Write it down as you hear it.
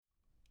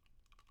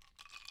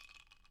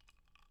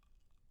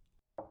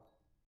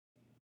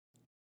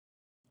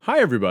Hi,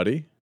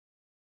 everybody.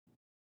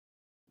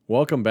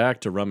 Welcome back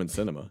to Rum and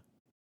Cinema.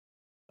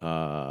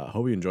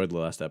 Hope you enjoyed the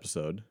last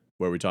episode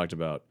where we talked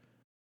about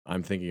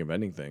I'm thinking of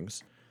ending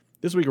things.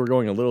 This week we're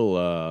going a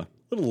little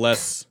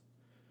less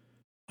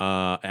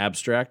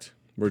abstract.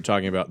 We're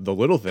talking about the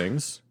little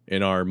things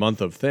in our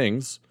month of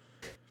things.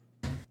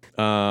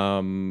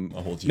 I'll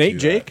hold you Nate, to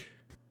Jake. that.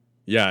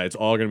 Yeah, it's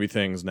all going to be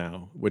things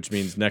now, which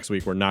means next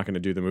week we're not going to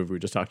do the movie we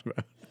just talked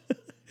about.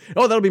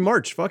 Oh, that'll be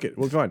March. Fuck it.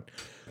 We'll be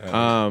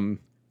fine.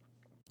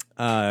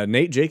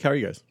 Nate, Jake, how are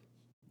you guys?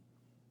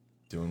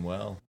 Doing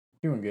well.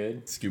 Doing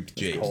good. Scooped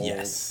Jake, cold.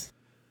 yes.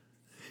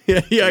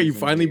 Yeah, you Freezing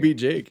finally beer. beat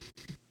Jake.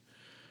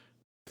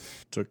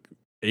 Took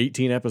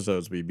 18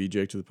 episodes, but you beat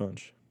Jake to the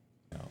punch.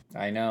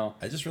 I know.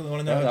 I just really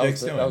want to know That, how that, Jake's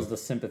was the, doing. that was the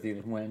sympathy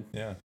win.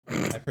 Yeah, I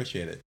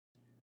appreciate it.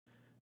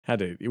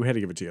 We had to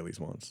give it to you at least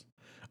once.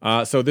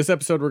 So this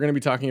episode, we're going to be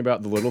talking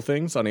about The Little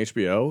Things on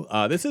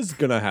HBO. This is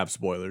going to have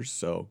spoilers,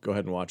 so go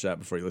ahead and watch that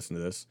before you listen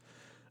to this.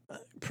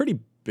 Pretty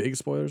big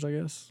spoilers, I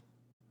guess.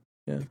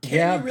 Yeah.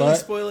 Can you really but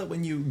spoil it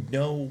when you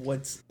know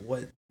what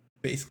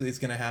basically is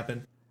going to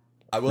happen?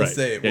 I will Right.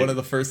 say, Yeah. one of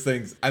the first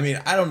things, I mean,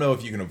 I don't know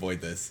if you can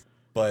avoid this,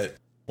 but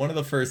one of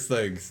the first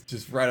things,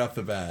 just right off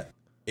the bat,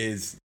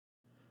 is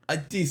a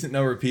decent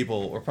number of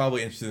people were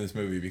probably interested in this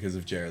movie because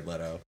of Jared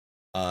Leto.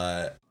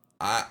 I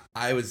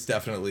was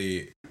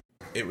definitely,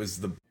 it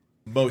was the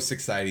most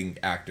exciting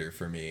actor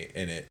for me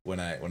in it when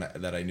I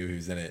that I knew he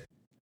was in it,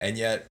 and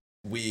yet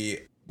we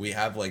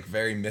have like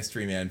very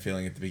mystery man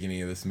feeling at the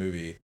beginning of this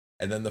movie,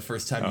 and then the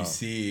first time you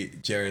see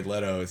Jared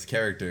Leto's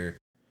character,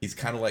 he's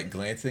kind of like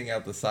glancing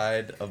out the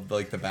side of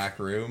like the back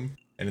room,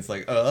 and it's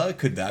like,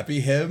 could that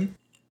be him?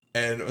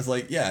 And it was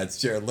like, yeah, it's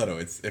Jared Leto.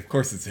 Of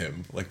course it's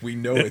him. Like, we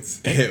know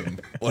it's him.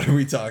 What are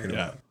we talking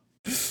Yeah. about?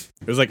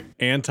 It was like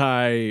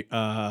anti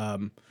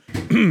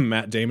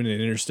Matt Damon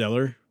in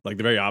Interstellar, like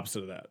the very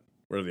opposite of that.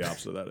 Whatever the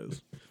opposite of that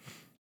is.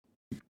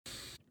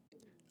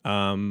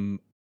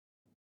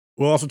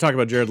 We'll also talk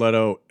about Jared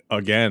Leto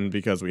again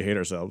because we hate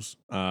ourselves,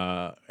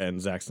 and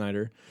Zack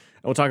Snyder.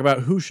 And we'll talk about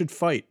who should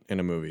fight in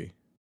a movie.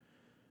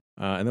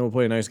 And then we'll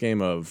play a nice game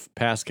of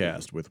Past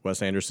Cast with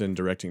Wes Anderson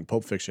directing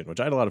Pulp Fiction, which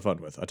I had a lot of fun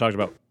with. I talked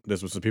about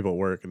this with some people at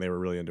work, and they were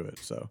really into it.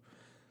 So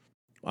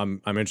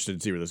I'm interested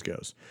to see where this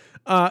goes.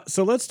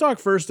 So let's talk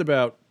first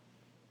about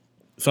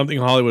something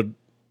Hollywood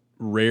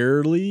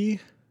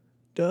rarely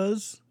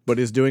does, but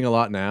is doing a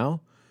lot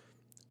now.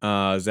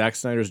 Zack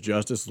Snyder's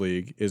Justice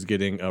League is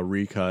getting a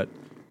recut,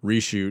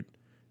 reshoot.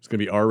 It's going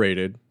to be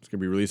R-rated. It's going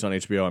to be released on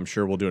HBO. I'm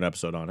sure we'll do an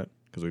episode on it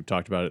because we've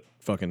talked about it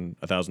fucking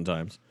 1,000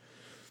 times.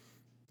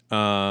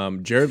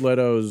 Jared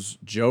Leto's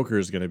Joker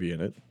is going to be in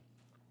it,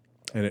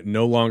 and it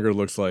no longer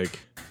looks like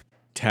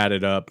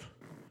tatted up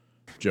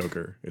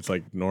Joker. It's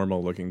like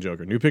normal looking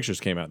Joker. New pictures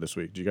came out this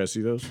week. Did you guys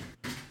see those?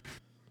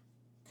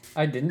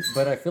 I didn't,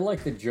 but I feel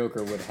like the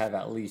Joker would have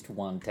at least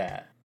one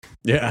tat.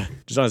 Yeah,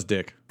 just on his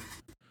dick.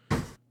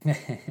 And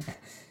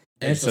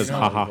It says a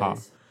ha smiley ha ha.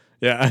 face.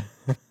 Yeah.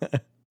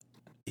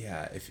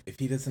 Yeah, if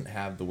he doesn't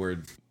have the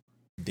word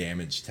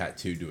damage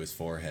tattooed to his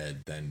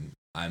forehead, then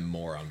I'm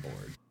more on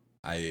board.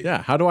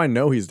 Yeah, how do I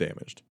know he's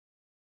damaged?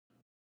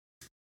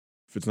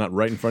 If it's not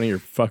right in front of your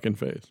fucking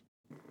face.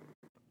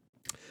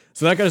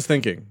 So that got us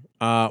thinking.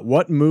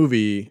 What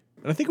movie?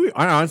 And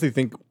I honestly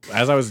think,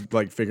 as I was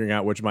like figuring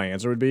out which my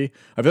answer would be,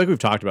 I feel like we've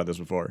talked about this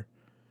before,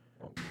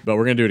 but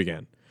we're gonna do it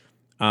again.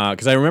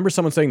 Because I remember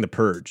someone saying The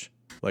Purge,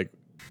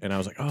 and I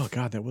was like, oh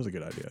god, that was a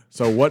good idea.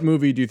 So what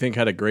movie do you think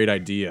had a great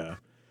idea,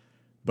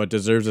 but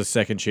deserves a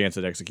second chance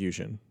at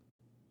execution?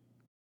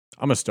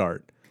 I'm gonna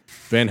start.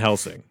 Van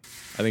Helsing.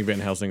 I think Van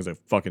Helsing is a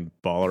fucking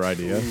baller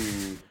idea.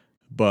 Ooh.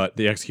 But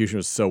the execution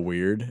was so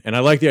weird. And I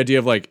like the idea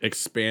of like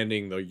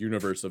expanding the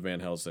universe of Van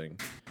Helsing.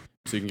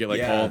 So you can get like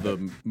Yeah, all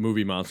the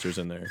movie monsters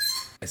in there.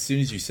 As soon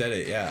as you said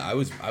it, yeah, I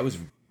was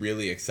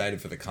really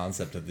excited for the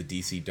concept of the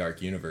DC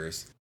Dark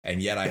Universe,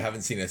 and yet I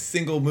haven't seen a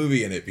single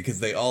movie in it because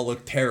they all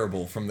look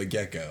terrible from the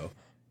get-go.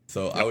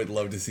 So I would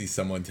love to see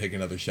someone take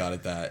another shot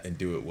at that and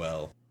do it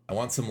well. I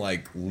want some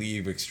like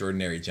League of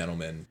Extraordinary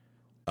Gentlemen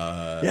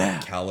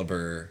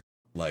caliber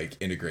like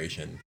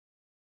integration.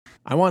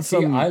 I want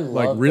See, some I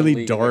like love the really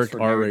League of dark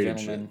Extraordinary R-rated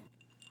shit. Gentlemen.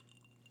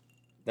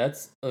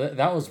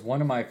 That was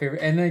one of my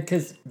favorite, and then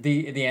because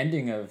the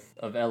ending of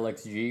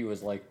LXG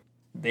was like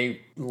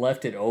they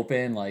left it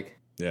open, like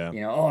Yeah.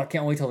 I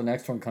can't wait till the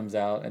next one comes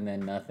out, and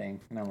then nothing,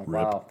 and I'm like,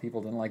 Rip. wow,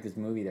 people didn't like this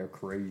movie, they're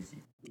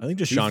crazy. I think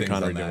just Two Sean things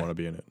Connery on didn't that. want to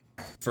be in it.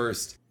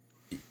 First,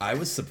 I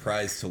was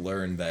surprised to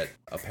learn that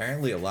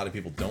apparently a lot of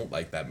people don't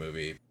like that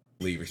movie,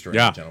 League of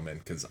Extraordinary Yeah. Gentlemen,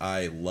 because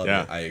I love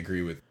Yeah. it. I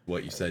agree with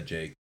what you said,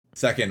 Jake.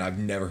 Second, I've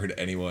never heard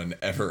anyone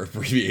ever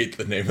abbreviate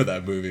the name of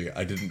that movie.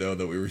 I didn't know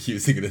that we were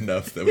using it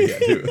enough that we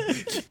had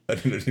to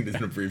put it in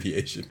an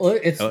abbreviation. Well,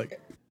 it's I like-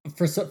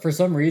 for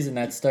some reason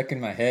that stuck in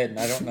my head, and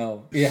I don't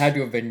know. It had to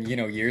have been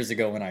years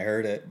ago when I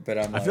heard it, but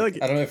I feel like-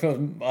 I don't know if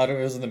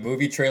it was in the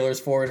movie trailers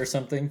for it or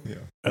something. Yeah.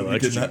 LXG. We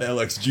did that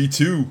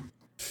LXG2.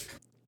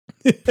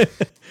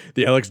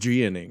 The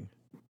LXG inning.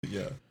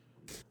 Yeah.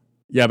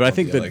 Yeah, but I Love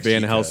think the that LXG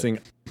Van cut. Helsing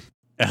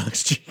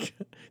LXG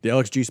the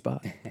LXG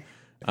spot.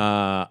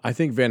 I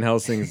think Van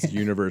Helsing's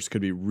universe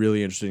could be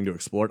really interesting to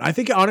explore. I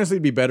think honestly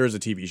it'd be better as a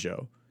TV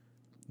show.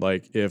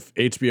 Like if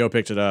HBO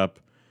picked it up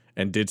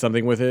and did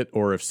something with it,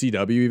 or if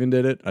CW even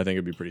did it, I think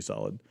it'd be pretty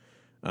solid.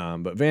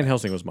 But Van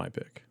Helsing was my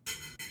pick.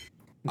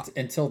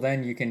 Until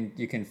then, you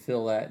can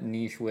fill that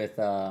niche with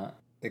the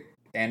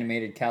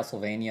animated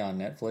Castlevania on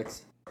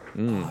Netflix.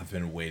 Oh, I've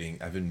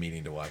been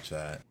meaning to watch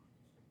that.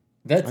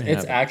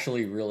 It's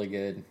actually really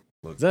good.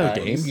 Is that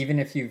a game? Even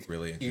if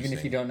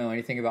you don't know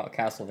anything about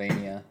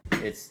Castlevania,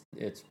 it's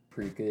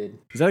pretty good.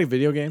 Is that a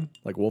video game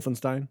like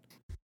Wolfenstein?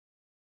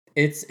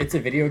 It's a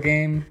video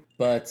game,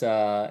 but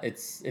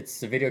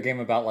it's a video game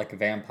about like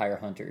vampire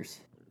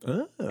hunters,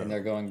 and they're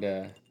going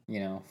to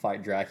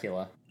fight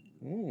Dracula.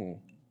 Ooh.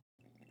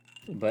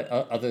 But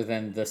other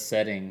than the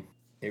setting,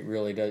 it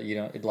really does.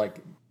 Like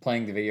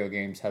playing the video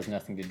games has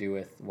nothing to do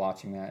with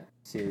watching that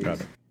series.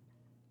 Got it.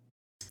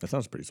 That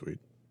sounds pretty sweet.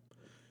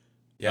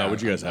 Yeah,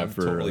 what'd you guys have I'm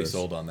for totally this?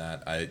 sold on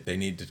that. They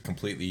need to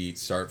completely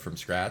start from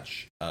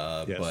scratch.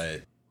 Yes.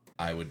 But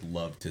I would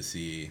love to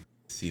see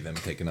them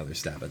take another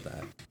stab at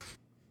that.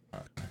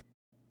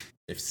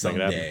 If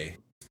someday,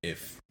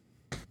 if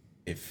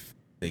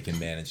they can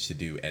manage to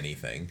do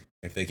anything,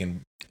 if they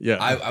can, Yeah,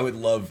 I would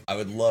love.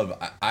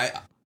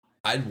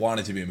 I'd want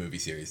it to be a movie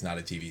series, not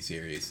a TV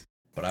series.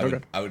 But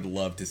I would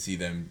love to see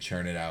them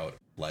churn it out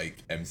like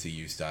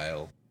MCU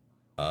style,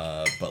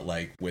 but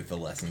like with the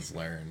lessons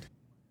learned.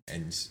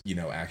 And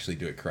actually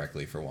do it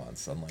correctly for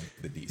once, unlike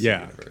the DC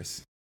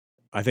universe.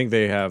 I think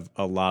they have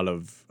a lot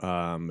of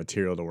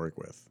material to work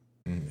with.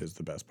 Mm. Is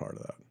the best part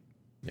of that.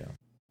 Yeah.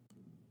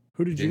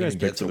 Who did you guys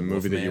pick for the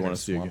movie that you want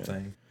to see Swamp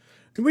again?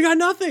 Thing. We got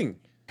nothing.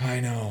 I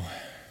know.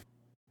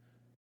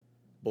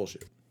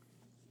 Bullshit.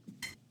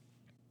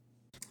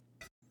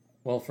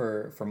 Well,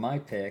 for my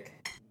pick,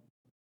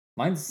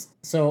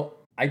 so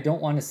I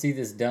don't want to see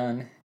this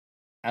done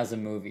as a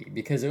movie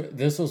because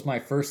this was my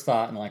first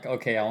thought, and like,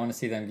 okay, I want to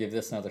see them give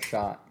this another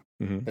shot.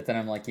 Mm-hmm. But then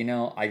I'm like,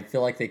 I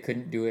feel like they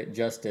couldn't do it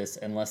justice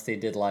unless they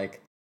did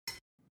like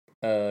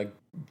a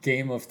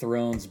Game of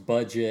Thrones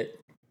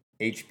budget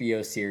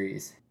HBO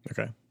series.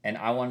 Okay. And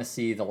I want to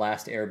see The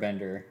Last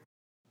Airbender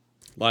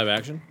Live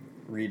action.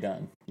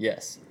 redone.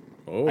 Yes.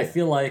 Oh. I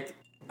feel like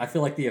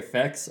the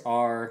effects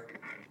are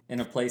in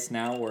a place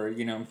now where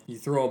you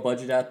throw a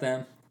budget at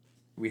them.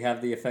 We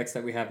have the effects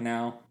that we have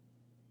now,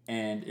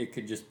 and it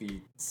could just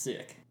be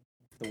sick.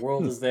 The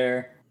world is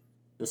there,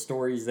 the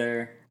story's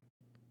there,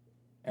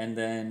 and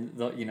then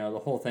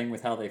the whole thing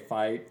with how they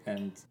fight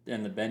and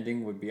the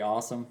bending would be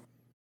awesome.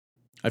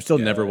 I've still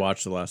never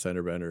watched The Last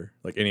Airbender,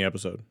 like any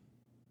episode.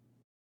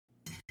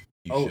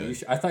 You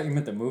should. I thought you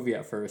meant the movie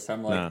at first.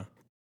 I'm like, Nah.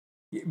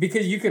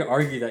 because you could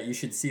argue that you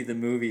should see the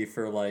movie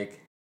for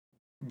like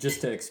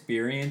just to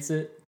experience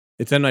it.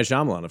 It's M. Night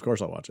Shyamalan. Of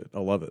course I'll watch it.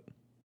 I'll love it.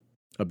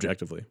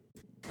 Objectively.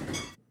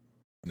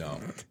 No.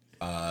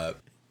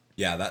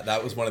 Yeah,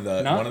 that was one of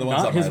the ones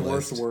not on his my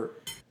worst list.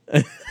 work.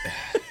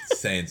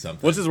 Saying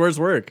something. What's his worst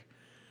work?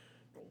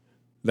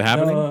 The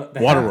Happening? The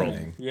Waterworld.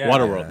 Happening. Yeah.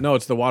 Waterworld. No,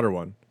 it's the water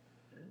one.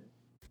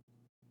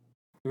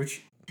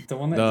 Which the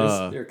one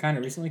that just kind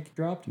of recently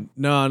dropped?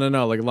 No.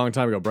 Like a long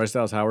time ago. Bryce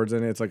Dallas Howard's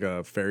in it. It's like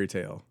a fairy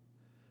tale.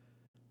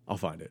 I'll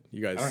find it.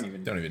 You guys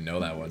don't even know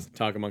that one.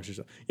 talk amongst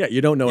yourself. Yeah,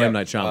 you don't know M.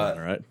 Night Shyamalan,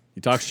 all right?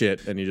 You talk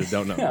shit and you just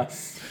don't know. Yeah.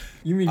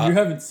 You mean you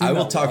haven't seen I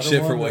will that talk water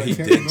shit one for what that he I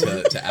can't did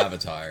remember? to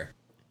Avatar.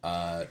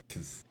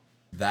 Because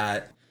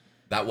that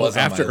was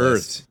on After my Earth.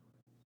 list.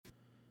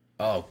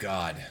 Oh,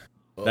 God.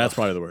 Ugh. That's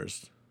probably the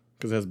worst.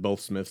 Because it has both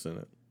Smiths in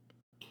it.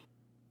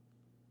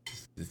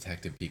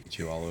 Detective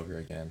Pikachu all over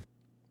again.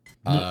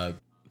 That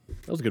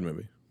was a good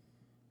movie.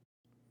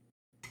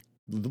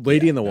 The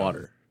Lady in the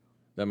Water.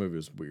 That movie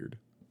was weird.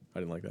 I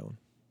didn't like that one.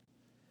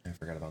 I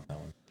forgot about that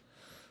one.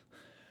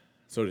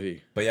 So did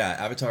he. But yeah,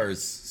 Avatar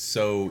is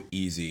so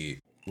easy.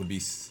 Would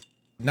be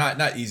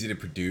not easy to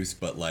produce,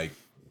 but like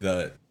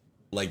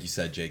you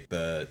said, Jake,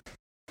 the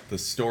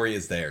story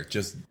is there.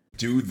 Just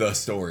do the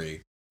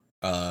story.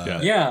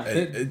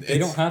 They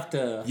don't have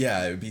to.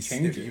 Yeah, it would be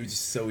change it would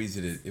just so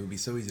easy to. It would be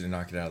so easy to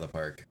knock it out of the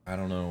park. I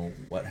don't know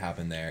what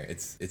happened there.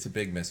 It's a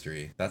big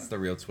mystery. That's the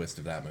real twist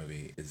of that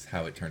movie is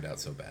how it turned out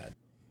so bad.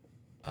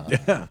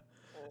 Yeah.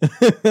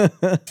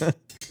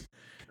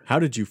 How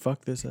did you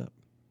fuck this up?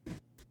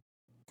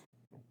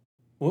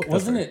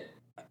 Wasn't it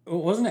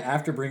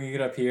after bringing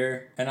it up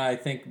here? And I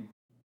think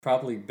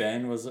probably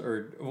Ben was,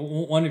 or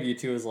one of you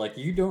two was like,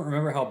 you don't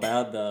remember how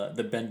bad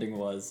the bending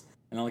was.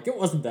 And I'm like, it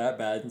wasn't that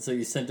bad. And so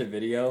you sent a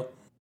video.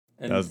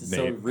 And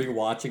so Nate.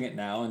 rewatching it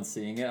now and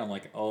seeing it, I'm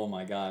like, oh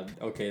my God.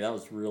 Okay, that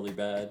was really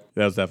bad.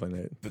 That was definitely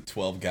Nate. The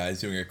 12 guys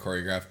doing a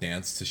choreographed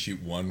dance to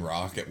shoot one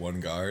rock at one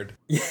guard.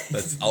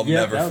 I'll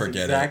Yeah, never that was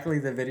forget exactly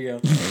the video.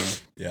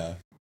 it. Yeah.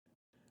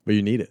 But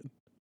you need it.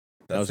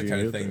 That's the you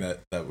kind of need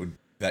thing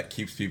that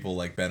keeps people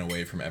like Ben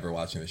away from ever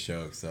watching the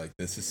show. Because they're like,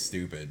 this is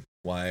stupid.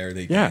 Why are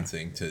they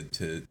dancing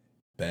to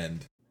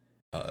bend?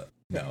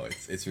 No,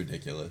 it's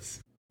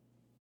ridiculous.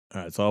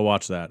 All right, so I'll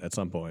watch that at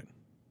some point.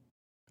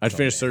 I'd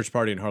finish Search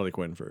Party and Harley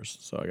Quinn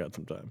first, so I got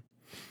some time.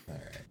 All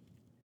right.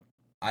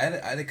 I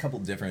had a couple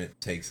different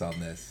takes on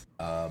this.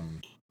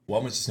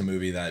 One was just a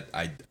movie that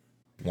I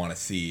want to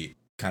see,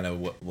 kind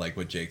of like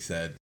what Jake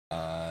said,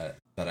 that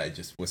I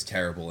just was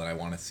terrible and I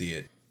want to see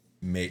it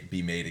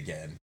be made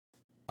again.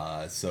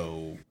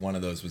 So one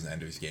of those was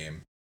Ender's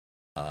Game.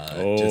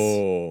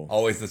 Just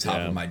always the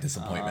top of my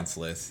disappointments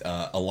list,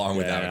 along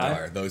with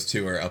Avatar. Those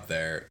two are up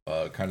there,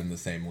 kind of in the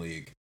same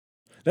league.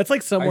 That's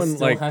like someone I still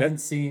like haven't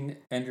seen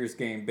Ender's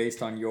Game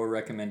based on your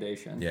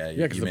recommendation. Yeah,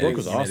 because the book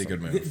was awesome. Made a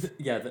good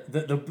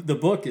move. The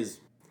book is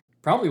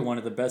probably one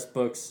of the best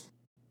books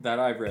that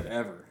I've read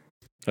ever.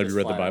 Have you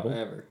read the Bible?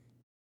 Ever.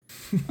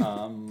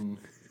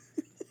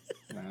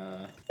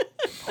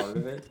 Part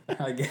of it,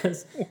 I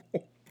guess.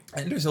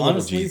 Ender's a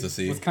little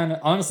Jesus-y. He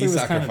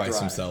sacrificed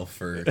himself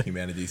for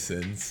humanity's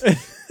sins.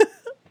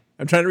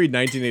 I'm trying to read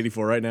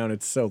 1984 right now, and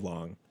it's so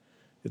long.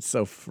 It's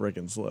so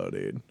freaking slow,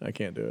 dude. I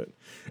can't do it.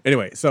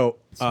 Anyway, so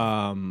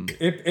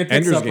it picks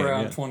Ender's up Game,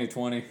 around yeah.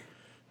 2020.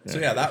 So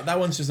yeah, that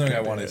one's just something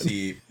I want to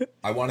see.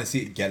 I want to see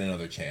it get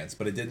another chance,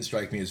 but it didn't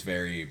strike me as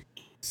very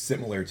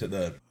similar to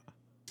the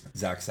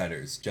Zack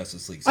Snyder's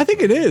Justice League. I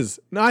think it is.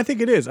 No, I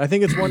think it is. I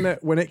think it's one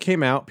that when it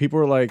came out, people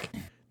were like,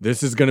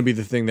 this is going to be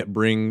the thing that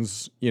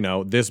brings,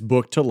 this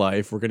book to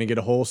life. We're going to get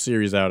a whole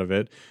series out of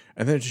it.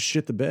 And then it just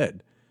shit the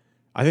bed.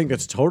 I think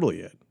that's totally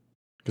it.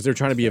 Because they're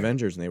trying to be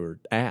Avengers and they were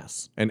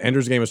ass. And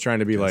Ender's Game was trying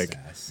to be Just like,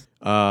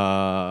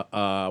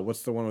 ass.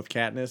 What's the one with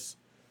Katniss?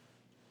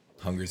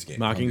 Hunger's Game.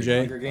 Mockingjay?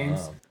 Hunger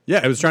Games.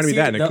 Yeah, it was trying to be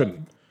that and it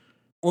couldn't.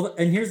 Well,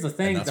 and here's the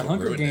thing: that's the what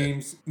Hunger ruined it.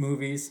 Games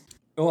movies.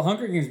 Well,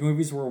 Hunger Games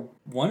movies were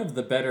one of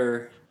the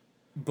better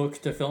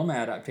book to film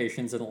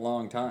adaptations in a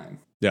long time.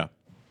 Yeah.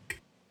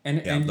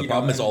 And the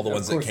problem is all the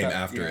ones that course came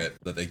after it,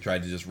 that they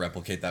tried to just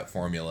replicate that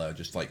formula,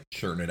 just like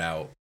churn it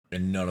out,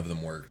 and none of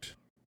them worked.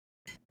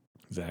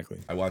 Exactly.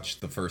 I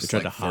watched the first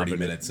tried to 30 hobbit it.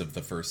 minutes of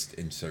the first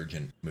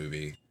Insurgent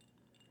movie.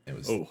 It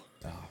was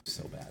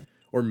so bad.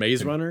 Or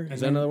Maze Runner. Is that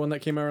then- another one that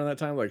came out around that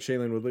time? Like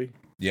Shailene Woodley?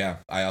 Yeah,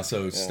 I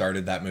also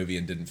started that movie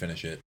and didn't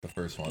finish it, the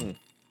first one.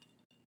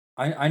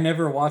 I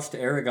never watched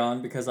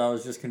Aragon because I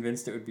was just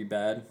convinced it would be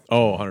bad.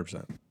 Oh,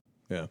 100%.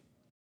 Yeah.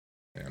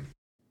 Man,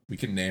 we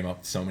can name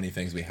up so many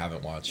things we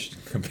haven't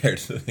watched compared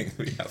to the things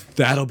we have.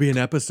 That'll be an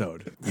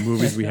episode.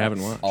 Movies we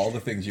haven't watched. All the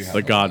things you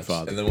haven't Godfather.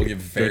 watched, and then we'll give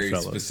very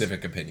Goodfellas.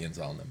 specific opinions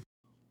on them.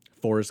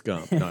 Forrest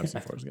Gump. No, I've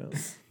seen Forrest Gump.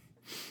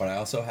 But I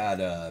also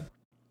had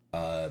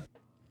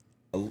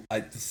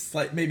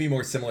maybe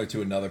more similar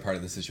to another part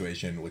of the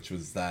situation, which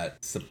was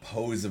that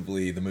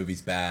supposedly the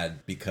movie's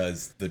bad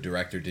because the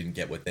director didn't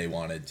get what they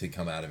wanted to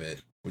come out of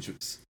it, which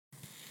was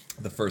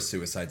the first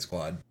Suicide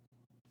Squad.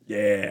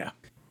 Yeah.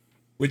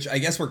 Which I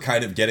guess we're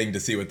kind of getting to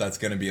see what that's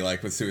going to be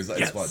like with Suicide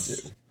Yes. Squad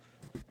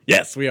 2.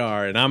 Yes, we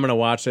are. And I'm going to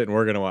watch it and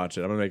we're going to watch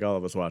it. I'm going to make all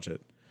of us watch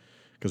it.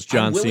 Because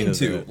John I'm willing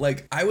Cena's in to. it.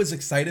 Like, I was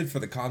excited for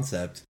the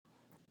concept.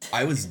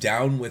 I was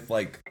down with,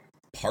 like,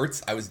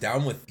 parts. I was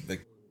down with the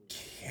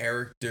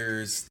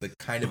characters, the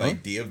kind of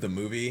idea of the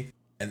movie,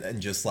 and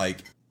then just,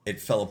 like, it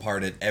fell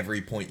apart at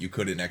every point you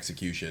could in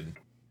execution.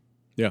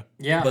 Yeah.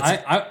 Yeah,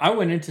 Let's- I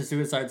went into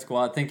Suicide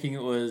Squad thinking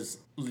it was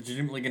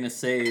legitimately going to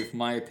save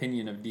my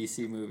opinion of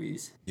DC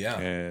movies. Yeah.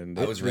 And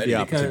I was it did ready the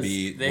to opposite.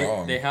 be they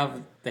wrong. they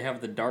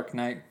have the Dark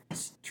Knight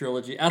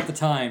trilogy. At the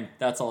time,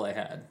 that's all they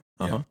had.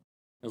 Uh-huh.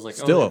 It was like,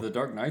 Still. the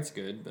Dark Knight's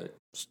good, but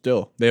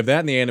Still. They have that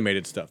and the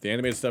animated stuff. The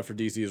animated stuff for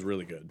DC is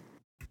really good.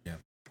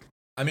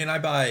 I mean, I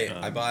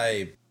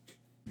buy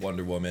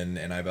Wonder Woman,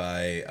 and I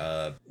buy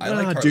I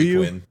like do Harley you?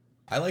 Quinn.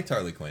 I liked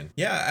Harley Quinn.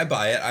 Yeah, I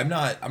buy it. I'm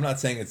not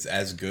saying it's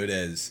as good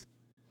as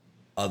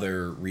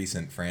other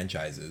recent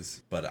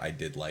franchises, but I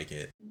did like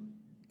it.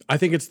 I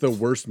think it's the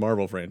worst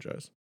Marvel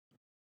franchise.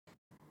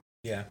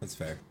 Yeah, that's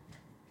fair.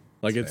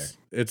 Like That's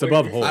it's Wait,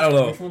 above which- Hulk. I don't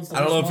know. Which one's the I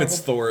don't know worst if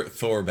it's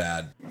Thor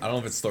bad. I don't know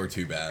if it's Thor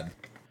 2 bad,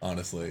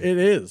 honestly. It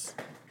is.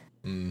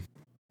 Mm.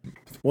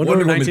 Wonder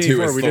Woman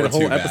 1984, we did a Thor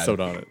whole 2 bad. episode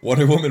on it.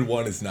 Wonder Woman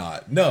 1 is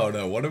not.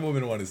 No, Wonder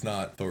Woman 1 is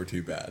not Thor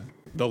 2 bad.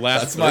 The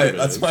last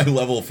That's my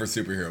level for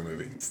superhero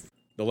movies.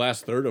 The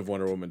last third of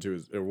Wonder Woman 2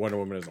 is Wonder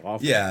Woman is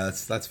awful. Yeah,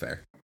 that's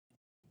fair.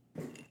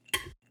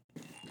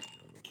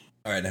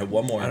 All right, I have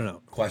one more I don't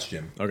know.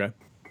 question. Okay.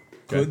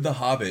 Could The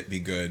Hobbit be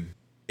good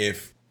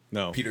if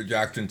No. Peter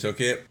Jackson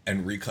took it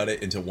and recut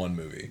it into one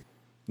movie?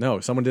 No,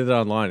 someone did it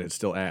online. It's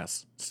still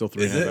ass. It's still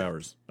 3.5 Is it?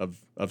 hours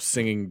of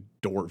singing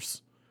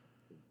dwarfs.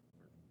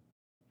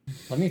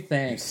 let me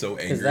think. I'm so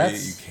 'cause angry you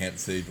that's can't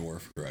say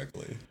dwarf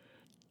correctly.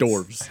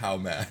 Dwarves. How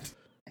mad?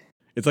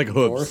 It's like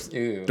hooves. dwarfs.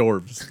 Ew.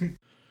 Dwarves.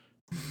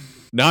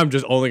 Now I'm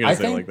just only going I to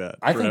say it think like that.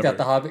 I think that forever.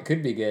 The Hobbit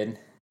could be good.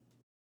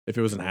 If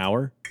it was an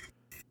hour,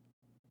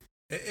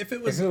 If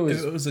it was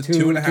If it was a two-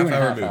 2.5 2.5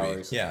 hour movie,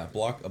 hours. yeah,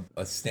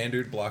 a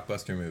standard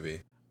blockbuster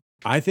movie.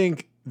 I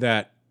think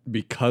that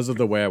because of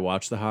the way I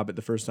watched The Hobbit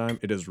the first time,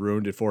 it has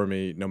ruined it for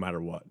me no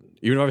matter what.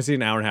 Even if I see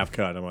an hour and a half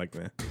cut, I'm like,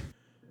 meh.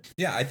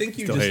 Yeah, I think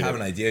you Still just hate have it.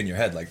 an idea in your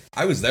head. Like,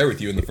 I was there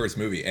with you in the first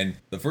movie, and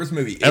the first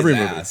movie is Every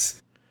movie.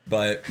 ass.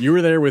 But You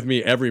were there with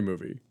me every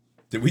movie.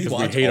 did we 'Cause we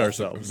watch hate all-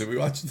 ourselves. Did we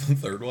watch the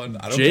third one?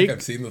 I don't Jake- think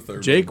I've seen the third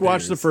one. Jake in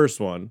watched the theaters. first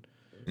one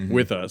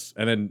with us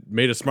and then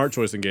made a smart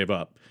choice and gave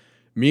up.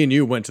 Me and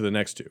you went to the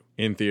next two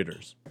in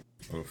theaters.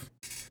 Oof.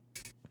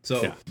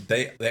 So Yeah.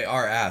 they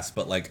are ass,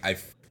 but like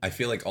I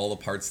feel like all the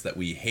parts that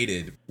we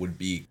hated would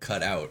be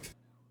cut out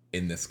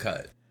in this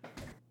cut.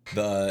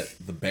 The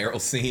barrel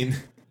scene,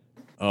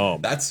 Oh,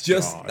 that's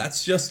just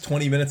God.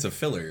 20 minutes of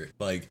filler.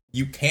 Like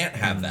you can't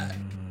have that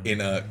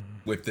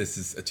if this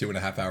is a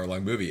 2.5 hour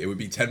long movie. It would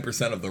be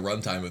 10% of the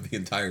runtime of the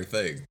entire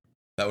thing.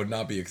 That would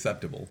not be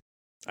acceptable.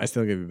 I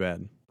still give you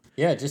bad.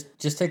 Yeah,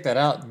 just take that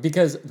out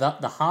because the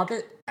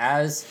Hobbit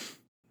as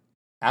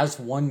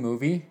one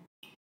movie,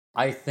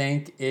 I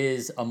think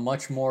is a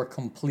much more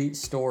complete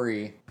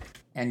story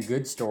and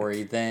good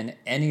story than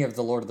any of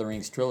the Lord of the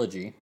Rings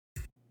trilogy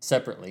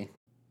separately.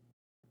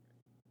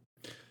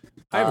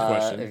 I have a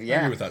question. I Yeah.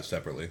 agree with that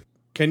separately.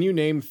 Can you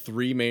name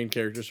 3 main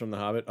characters from The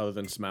Hobbit other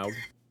than Smaug?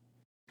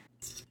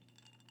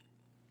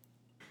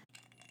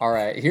 All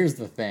right, here's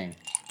the thing.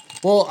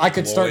 Well, I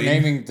could start Gloin.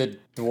 naming the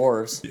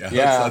dwarves. Yeah,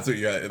 Yeah. That's what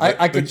you got.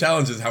 I The could-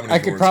 challenge is how many I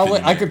could dwarves probably,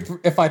 can you name?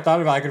 if I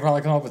thought about it, I could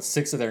probably come up with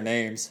 6 of their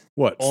names.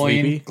 What?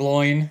 Oin, Sleepy?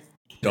 Gloin.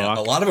 Yeah, Doc?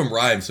 a lot of them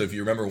rhyme, so if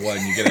you remember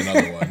one, you get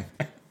another one.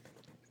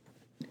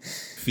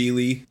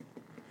 Feely.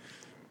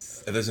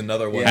 There's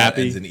another one Yeah. that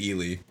Happy. ends in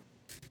Ely.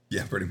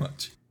 Yeah, pretty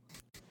much.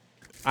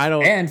 I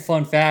don't. And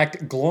fun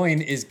fact,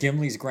 Gloin is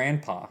Gimli's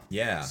grandpa.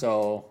 Yeah.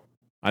 So,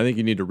 I think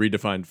you need to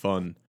redefine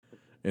fun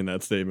in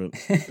that statement.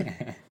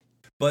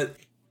 But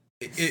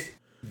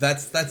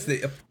that's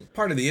the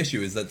part of the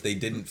issue is that they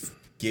didn't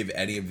give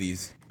any of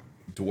these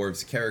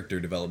dwarves character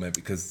development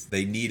because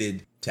they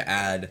needed to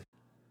add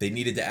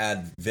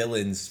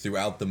villains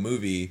throughout the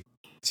movie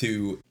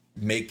to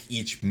make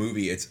each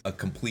movie it's a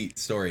complete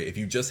story. If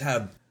you just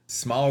have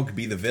Smaug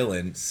be the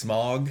villain,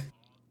 Smaug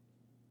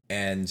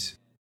and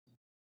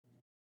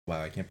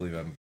wow, I can't believe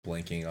I'm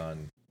blanking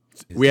on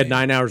his We had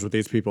name. 9 hours with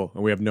these people,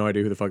 and we have no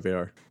idea who the fuck they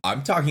are.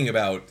 I'm talking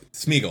about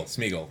Smeagol.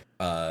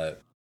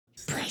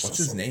 What's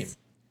his name?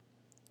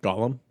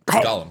 Gollum?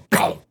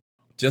 Gollum.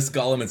 Just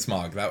Gollum and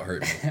Smaug. That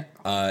hurt me.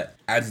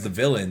 As the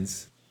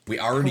villains, we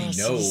already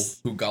know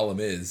who Gollum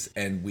is,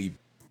 and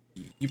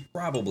you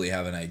probably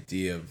have an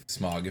idea of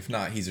Smaug. If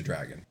not, he's a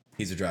dragon.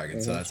 He's a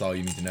dragon, so that's all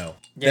you need to know.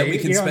 Yeah, then we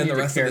you can don't spend need the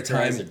to rest of the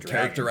characterize time a dragon.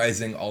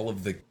 characterizing all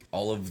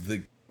of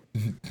the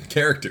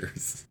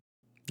characters.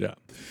 Yeah.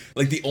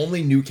 Like the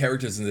only new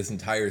characters in this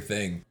entire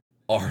thing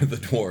are the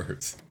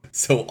dwarves.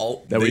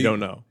 So We don't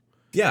know.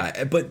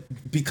 Yeah,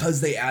 but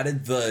because they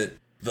added the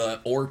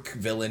orc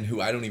villain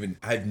who I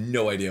have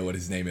no idea what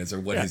his name is or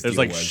what his There's deal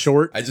like was.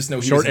 short, I just know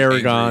he short was an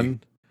Aragon. angry-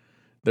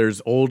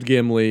 There's old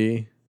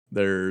Gimli.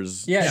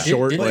 There's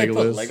short didn't they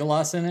put Legolas.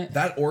 Legolas in it?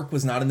 That orc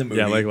was not in the movie.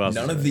 Yeah, Legolas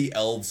None was of in the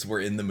elves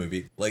were in the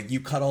movie. Like you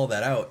cut all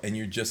that out and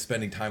you're just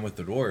spending time with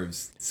the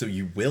dwarves. So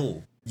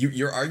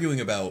you're arguing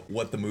about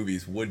what the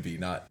movies would be,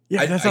 not.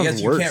 Yeah, that I sounds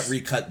guess worse. you can't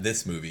recut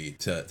this movie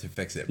to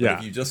fix it. But Yeah,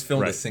 if you just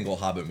filmed a right. single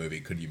Hobbit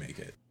movie, could you make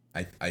it?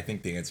 I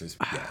think the answer is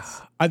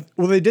yes.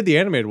 Well, they did the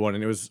animated one,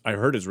 and I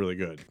heard it's really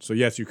good. So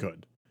yes, you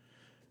could.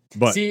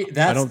 But See,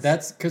 I don't.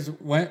 that's because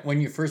when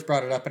you first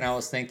brought it up, and I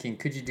was thinking,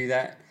 could you do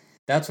that?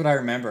 That's what I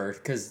remember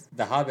because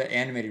the Hobbit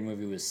animated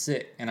movie was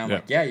sick, and I'm Yeah.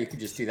 like, yeah, you could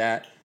just do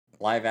that,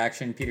 live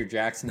action, Peter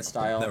Jackson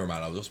style. Never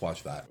mind. I'll just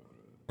watch that.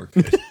 We're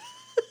good.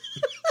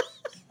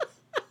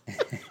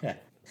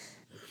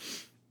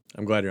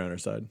 I'm glad you're on our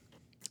side.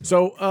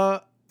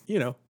 So,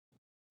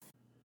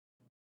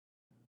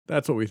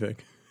 that's what we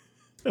think.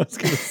 I was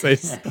gonna say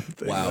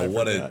something. Wow, I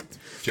what a forgot.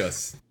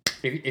 just.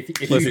 If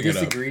you Flipping it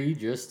up. disagree,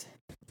 just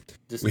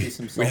do some.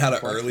 We had an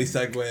self-reflection. early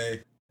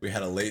segue. We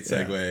had a late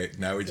Yeah. segue.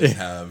 Now we just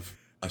have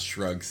a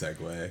shrug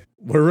segue.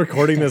 We're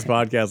recording this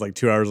podcast like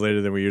 2 hours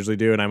later than we usually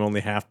do, and I'm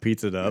only half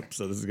pizzaed up,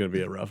 so this is gonna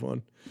be a rough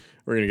one.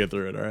 We're gonna get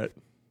through it, all right?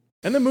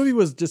 And the movie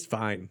was just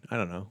fine. I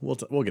don't know.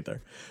 We'll get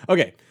there.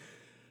 Okay.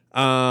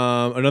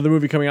 Another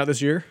movie coming out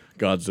this year,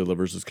 Godzilla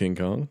vs. King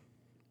Kong.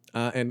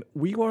 And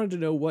we wanted to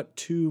know what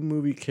 2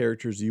 movie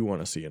characters you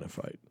want to see in a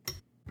fight.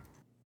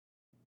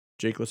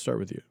 Jake, let's start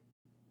with you.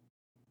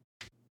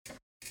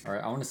 All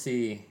right, I want to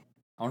see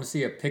a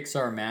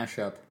Pixar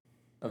mashup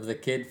of the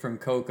kid from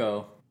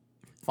Coco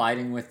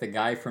fighting with the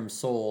guy from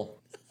Soul,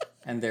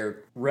 and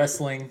they're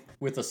wrestling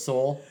with a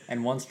soul,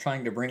 and one's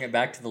trying to bring it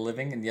back to the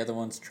living, and the other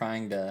one's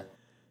trying to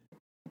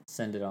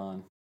send it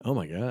on. Oh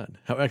my god,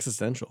 how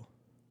existential.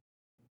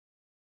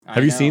 I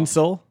Have you know. seen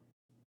Soul?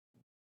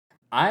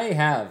 I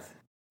have.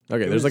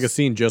 Okay, It there's like a was-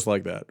 scene just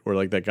like that where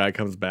like that guy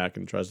comes back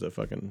and tries to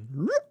fucking.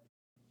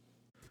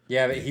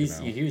 Yeah, but Yeah,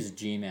 he was a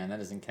G-Man. That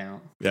doesn't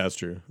count. Yeah, that's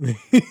true.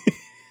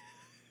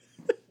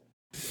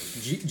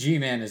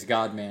 G-Man is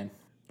God-Man.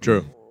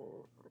 True.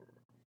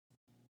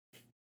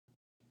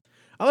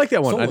 I like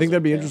that one. Soul I was think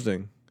that'd be okay.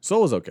 interesting.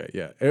 Soul was okay.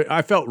 Yeah,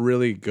 I felt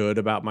really good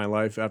about my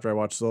life after I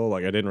watched Soul.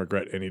 Like I didn't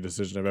regret any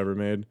decision I've ever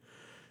made.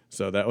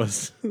 So that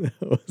was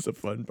a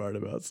fun part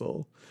about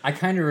Soul. I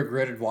kind of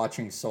regretted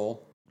watching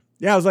Soul.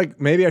 Yeah, I was like,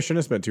 maybe I shouldn't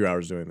have spent 2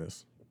 hours doing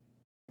this.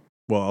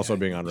 Well, also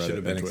being on Reddit. Should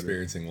have been and Twitter.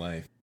 experiencing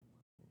life.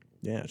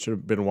 Yeah, should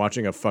have been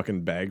watching a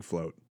fucking bag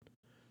float.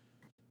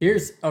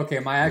 Here's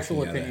my actual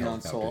Looking at a opinion on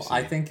helicopter Soul. scene.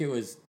 I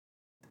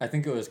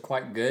think it was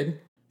quite good.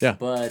 Yeah.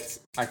 But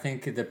I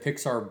think the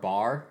Pixar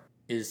bar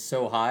is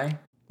so high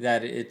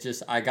that it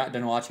just, I got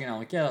done watching it and I'm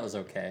like, yeah, that was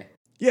okay.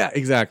 Yeah,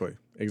 exactly.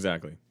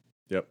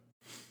 Yep.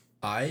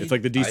 It's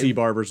like the DC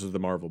bar versus the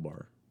Marvel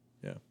bar.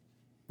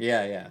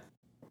 Yeah. Yeah.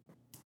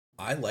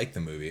 I like the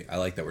movie. I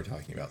like that we're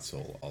talking about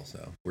Soul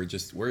also.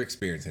 We're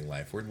experiencing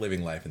life. We're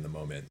living life in the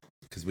moment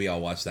because we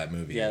all watched that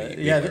movie.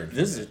 Yeah,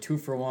 this is a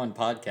 2-for-1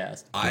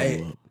 podcast.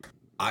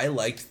 I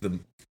liked the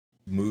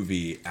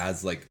movie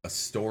as like a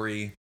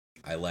story.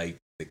 I liked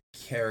the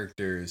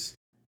characters.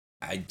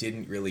 I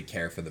didn't really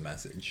care for the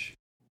message.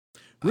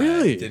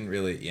 Really? I didn't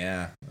really,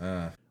 yeah.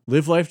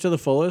 Live life to the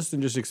fullest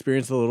and just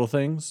experience the little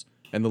things.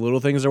 And the little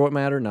things are what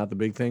matter, not the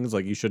big things.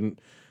 Like, you shouldn't,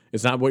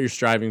 it's not what you're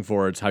striving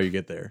for, it's how you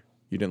get there.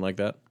 You didn't like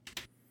that?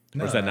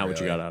 No, or is that not what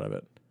you really. got out of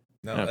it?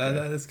 No, Okay.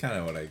 that is kind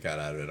of what I got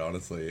out of it,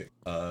 honestly.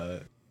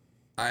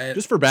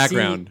 Just for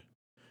background,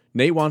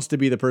 Nate wants to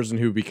be the person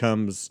who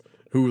becomes,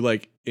 who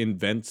like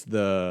invents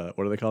the,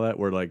 what do they call that?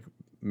 Where like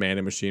man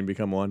and machine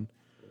become one.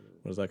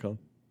 What is that called?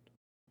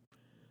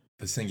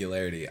 The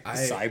singularity.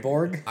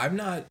 Cyborg? I'm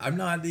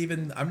not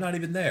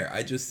even there.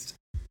 I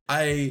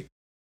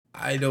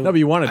don't. No, but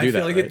you want to do I that,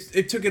 feel like right?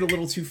 it took it a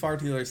little too far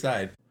to the other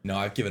side. No,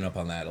 I've given up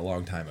on that a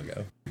long time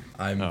ago.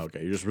 Oh,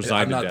 okay. You're just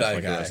resigned to not death that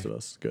like the guy. rest of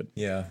us. Good.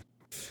 Yeah.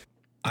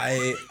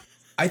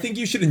 I think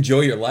you should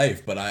enjoy your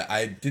life, but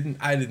I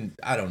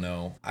don't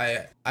know.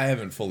 I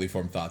haven't fully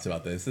formed thoughts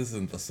about this. This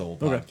isn't the Soul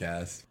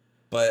podcast.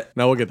 But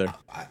No, we'll get there.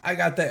 I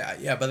got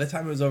that. Yeah, by the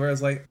time it was over, I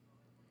was like,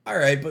 all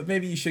right, but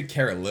maybe you should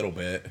care a little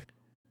bit.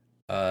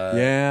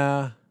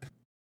 Yeah.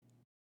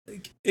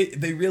 Like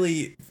they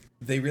really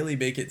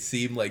make it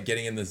seem like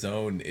getting in the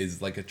zone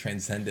is like a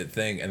transcendent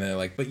thing, and they're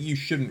like, but you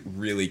shouldn't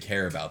really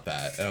care about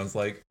that. And I was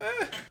like,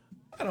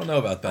 I don't know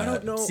about that. I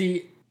don't know.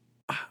 See,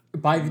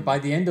 by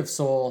the end of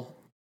Soul,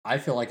 I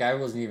feel like I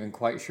wasn't even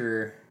quite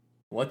sure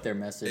what their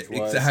message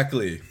was.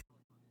 Exactly.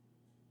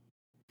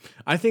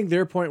 I think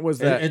their point was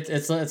that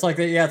It's like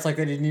they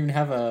didn't even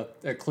have a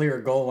clear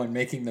goal when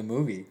making the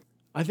movie.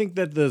 I think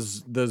that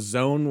the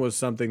zone was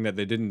something that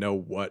they didn't know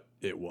what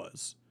it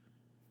was,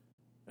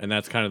 and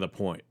that's kind of the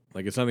point.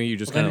 Like, it's something you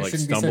just kind of like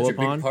stumble It shouldn't be such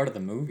a upon. big part of the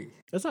movie.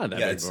 It's not that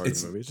Yeah, big part of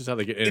the movie. It's just how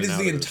they get in It and is out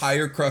the of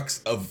entire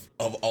crux of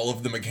all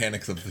of the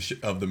mechanics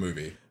of the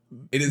movie.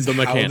 It is The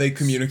how they mechanics.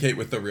 communicate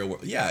with the real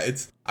world. Yeah,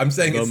 I'm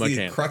saying The it's the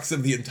mechanics. crux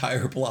of the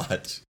entire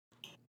plot.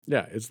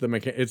 Yeah, it's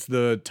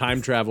the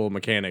time travel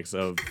mechanics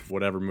of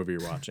whatever movie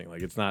you're watching.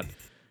 Like, it's not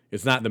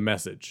the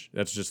message.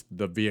 That's just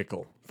the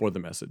vehicle for the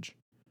message.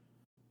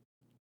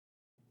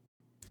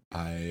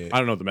 I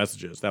don't know what the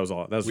message is. That was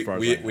all. That was as far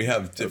as I we had.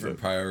 have That was different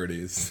it.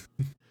 priorities.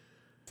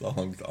 That's all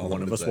One I'm of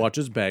gonna us say.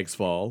 watches Bags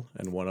Fall,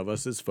 and one of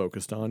us is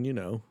focused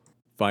on,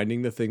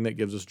 finding the thing that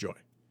gives us joy.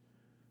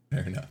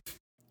 Fair enough.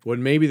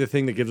 When maybe the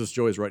thing that gives us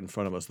joy is right in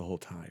front of us the whole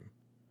time.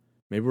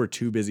 Maybe we're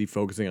too busy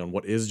focusing on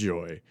what is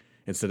joy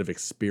instead of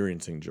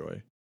experiencing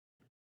joy.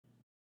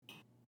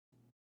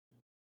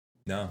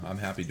 No, I'm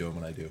happy doing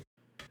what I do.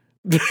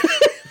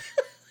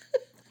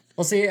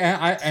 Well, see,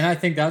 I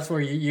think that's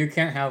where you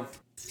can't have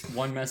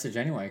one message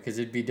anyway, because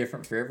it'd be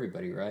different for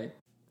everybody, right?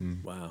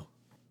 Wow.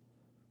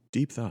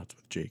 Deep thoughts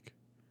with Jake.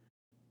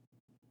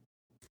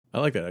 I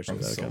like that, actually.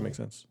 From That kind Soul. of makes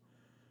sense.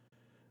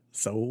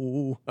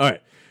 So, all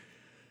right.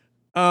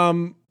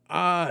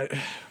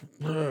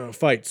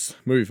 Fights.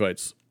 Movie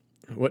fights.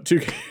 What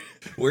two?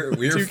 We're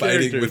Two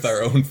fighting characters. with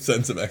our own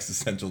sense of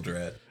existential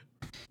dread.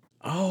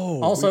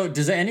 Oh. Also,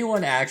 does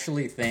anyone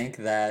actually think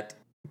that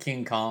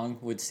King Kong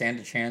would stand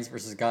a chance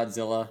versus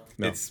Godzilla?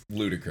 No. It's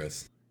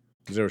ludicrous.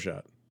 Zero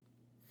shot.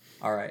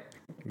 All right.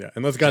 Yeah.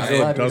 Unless glad we Godzilla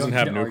don't doesn't need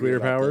have to argue nuclear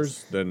about powers,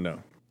 this. then no. I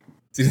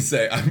was gonna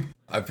say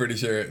I'm pretty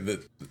sure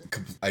that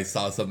I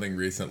saw something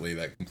recently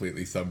that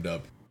completely summed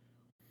up,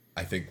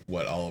 I think,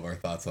 what all of our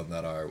thoughts on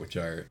that are, which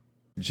are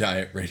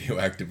giant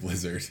radioactive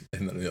lizard,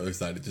 and then on the other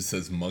side it just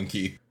says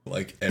monkey,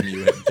 like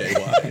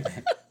MUNKY.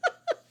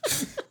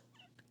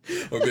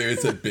 Or maybe it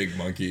said big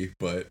monkey,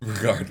 but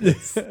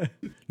regardless,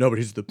 No, but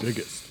he's the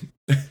biggest.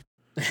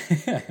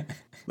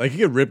 Like, he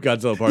could rip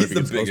Godzilla apart he's if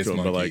he the gets close biggest to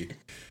him, but monkey. like,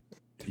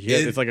 yeah,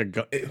 It- it's like a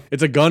gun. it-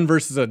 It's a gun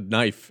versus a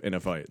knife in a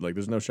fight. Like,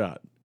 there's no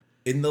shot.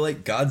 In the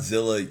like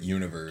Godzilla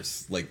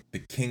universe, like the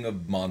king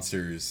of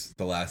monsters,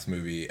 the last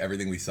movie,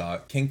 everything we saw,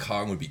 King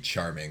Kong would be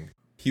charming.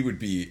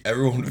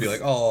 Everyone would be like,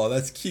 "Oh,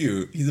 that's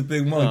cute. He's a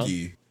big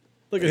monkey."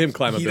 Look at him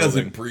climb a He building.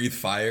 doesn't breathe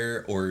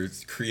fire or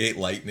create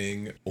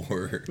lightning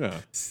or Yeah.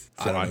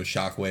 I don't Fly. know,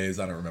 shockwaves.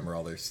 I don't remember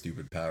all their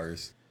stupid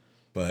powers.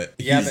 But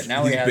Yeah, he's, but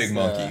now he's he has big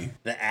monkey.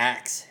 the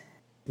axe.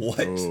 What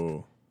is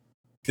Oh.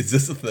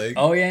 this a thing?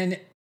 Oh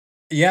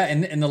yeah,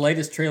 in the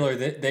latest trailer,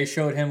 they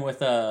showed him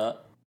with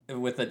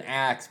an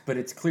axe, but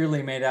it's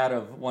clearly made out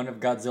of one of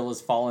Godzilla's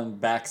fallen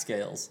back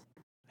scales.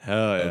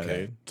 Hell yeah, Okay.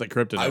 dude. It's like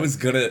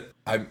kryptonite.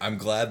 I'm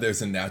glad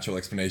there's a natural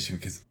explanation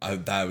because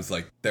I was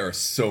like, there are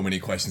so many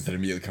questions that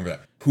immediately come back.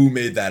 Who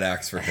made that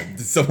axe for him?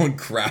 Did someone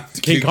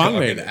craft King Kong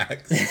made an it.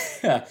 axe?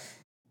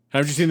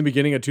 Haven't you seen the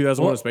beginning of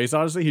 2001: Well- A Space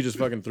Odyssey? He just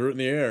fucking threw it in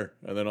the air,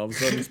 and then all of a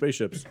sudden,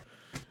 spaceships.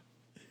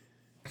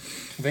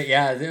 But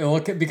yeah,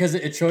 because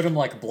it showed him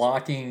like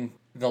blocking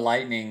the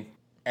lightning,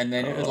 and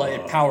then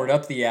it powered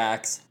up the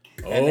axe,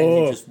 and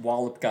then you just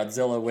wallop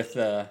Godzilla with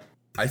the.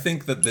 I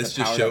think that this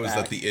The just power shows back.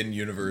 that the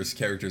in-universe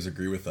characters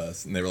agree with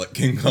us, and they were like,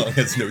 King Kong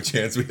has no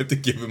chance. We have to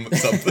give him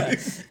something.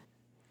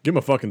 Give him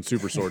a fucking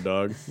super sword,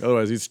 dog.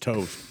 Otherwise, he's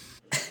toast.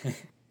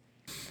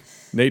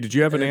 Nate, did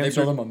you have an And they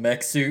answer? build him a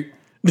mech suit.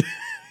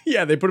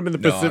 Yeah, they put him in the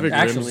No, Pacific Rim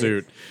actually-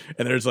 suit,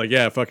 and they're just like,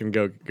 "Yeah, fucking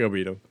go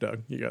beat him,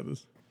 Doug. You got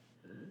this."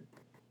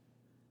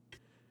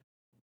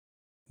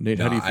 Nate,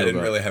 how do you feel I didn't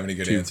about really have any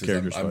good two answers.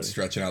 characters I'm fighting?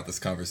 stretching out this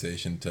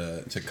conversation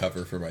to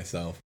cover for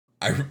myself.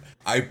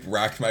 I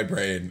racked my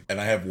brain,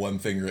 and I have one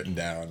thing written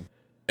down,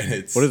 and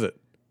it's What is it?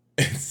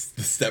 It's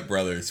the Step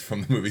Brothers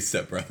from the movie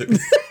Step Brothers.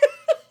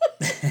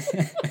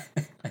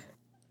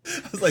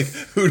 I was like,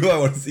 who do I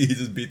want to see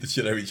just beat the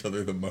shit out of each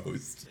other the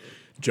most?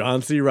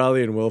 John C.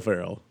 Reilly and Will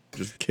Ferrell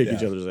just kick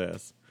each Yeah. other's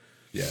ass.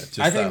 Yeah, just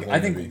I that think whole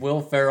movie.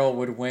 Will Ferrell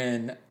would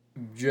win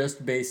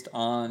just based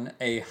on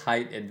a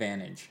height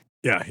advantage.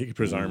 Yeah, he could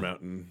put his arm out,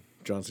 and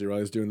John C.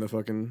 Reilly's doing the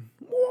fucking.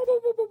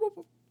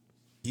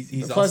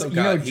 He's Plus, also you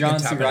got know, he can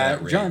tap into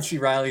that John rage. C.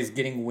 Riley's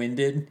getting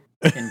winded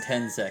in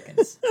 10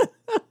 seconds.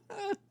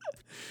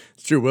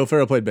 It's true. Will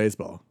Ferrell played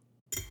baseball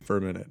for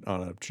a minute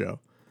on a show.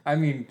 I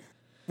mean,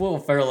 Will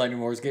Ferrell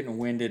anymore is getting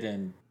winded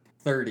in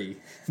 30.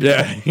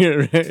 Yeah.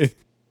 you're right.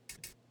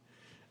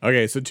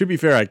 Okay, so to be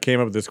fair, I came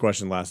up with this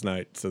question last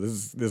night, so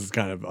this is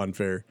kind of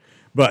unfair,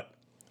 but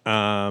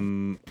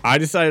I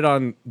decided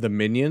on the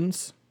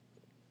Minions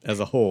as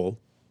a whole,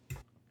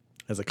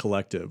 as a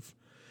collective,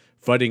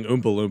 fighting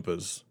Oompa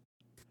Loompas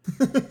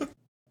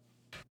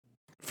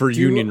for Do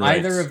union rights.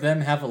 either of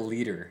them have a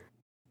leader?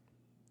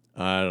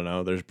 I don't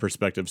know. They're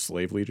prospective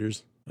slave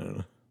leaders. I don't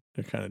know.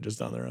 They're kind of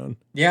just on their own.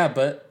 Yeah,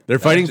 but They're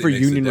That fighting actually for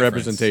makes a union difference.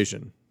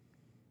 representation.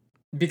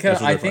 because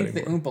That's what I they're think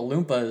the fighting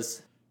Oompa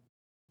Loompas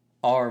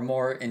are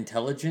more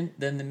intelligent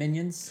than the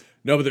Minions.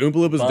 No, but the Oompa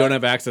Loompas But- don't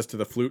have access to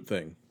the flute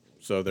thing,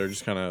 so they're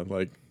just kind of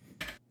like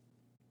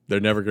they're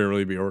never going to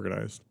really be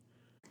organized.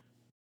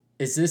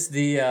 Is this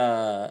the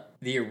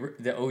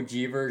OG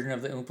version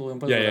of the Oompa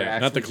Loompas? Yeah, where they're yeah,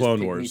 not actually the just Clone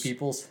pygmy Wars.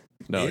 peoples?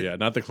 No, It yeah,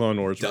 not the Clone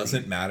Wars. version.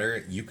 Doesn't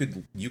matter. You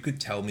could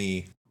tell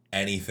me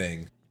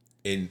anything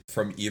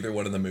from either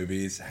one of the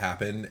movies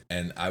happened,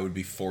 and I would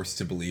be forced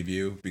to believe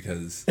you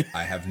because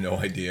I have no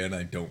idea and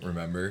I don't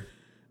remember.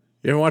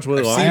 You ever watch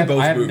Willy I've Wonka? seen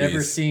both I've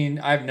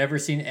movies. never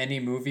seen any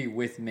movie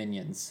with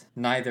Minions.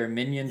 Neither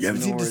Minions You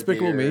haven't nor seen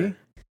Despicable their- Me?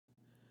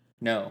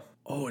 No.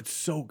 Oh, it's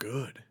so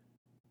good.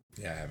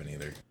 Yeah, I haven't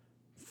either.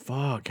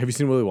 Fuck. Have you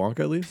seen Willy Wonka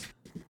at least?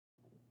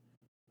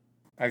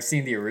 I've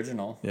seen the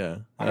original. Yeah,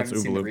 I that's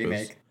haven't seen the Oompa Loompas.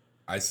 remake.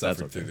 I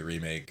suffered okay. through the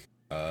remake.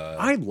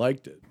 I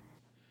liked it.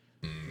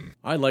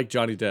 I like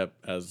Johnny Depp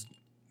as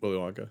Willy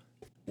Wonka.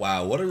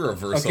 Wow, what a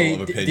reversal Okay,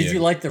 of did opinion. you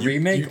like the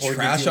remake, You or did you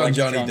trash like on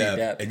Johnny Johnny Depp,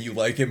 Depp? and you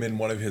like him in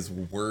one of his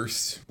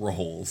worst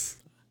roles.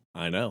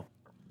 I know,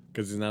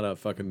 because he's not a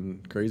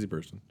fucking crazy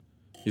person.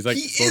 He's like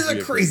He supposed is to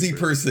be a crazy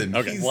person.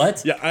 Okay. He's-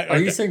 What? Yeah, Are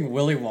you okay. saying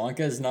Willy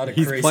Wonka is not a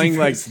He's crazy playing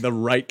like person? the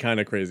right kind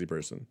of crazy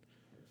person.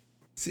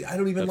 See, I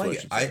don't even That's what I like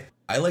it. should say.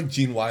 I like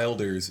Gene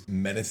Wilder's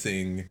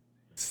menacing,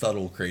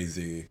 subtle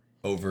crazy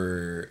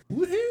over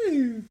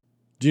woohoo.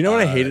 Do you know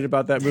what I hated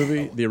about that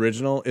movie? The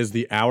original is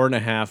the hour and a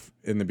half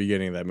in the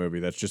beginning of that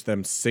movie. That's just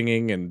them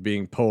singing and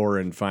being poor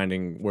and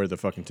finding where the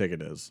fucking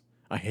ticket is.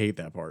 I hate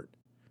that part.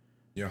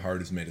 Your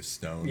heart is made of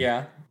stone.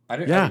 Yeah, I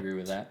Yeah. agree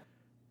with that.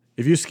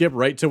 If you skip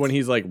right to when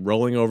he's like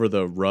rolling over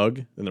the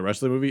rug in the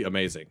rest of the movie,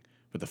 amazing.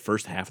 But the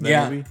first half of that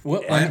Yeah, movie,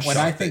 when I'm I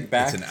shocked think that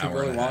back it's an to hour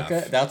Willy and a Wonka,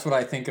 half. that's what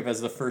I think of as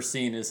the first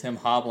scene is him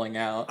hobbling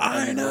out. I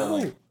and then know.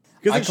 rolling.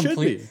 Because it should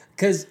be.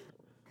 Because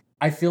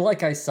I feel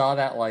like I saw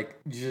that like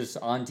just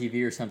on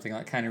TV or something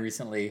like kind of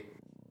recently.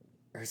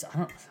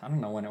 I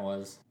don't know when it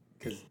was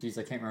because geez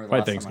I can't remember the Probably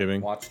last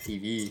Thanksgiving. time I watched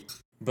TV.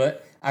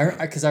 But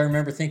I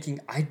remember thinking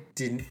I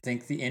didn't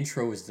think the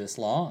intro was this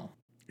long.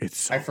 It's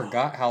so I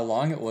forgot how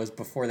long it was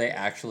before they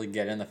actually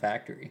get in the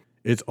factory.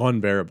 It's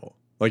unbearable.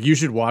 Like you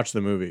should watch the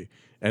movie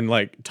and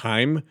like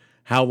time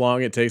how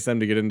long it takes them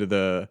to get into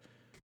the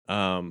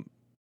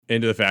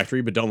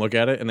factory, but don't look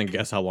at it and then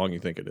guess how long you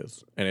think it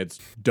is. And it's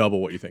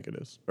double what you think it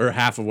is. Or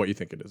half of what you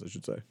think it is, I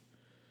should say.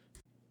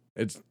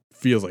 It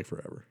feels like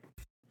forever.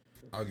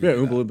 I'll give Yeah,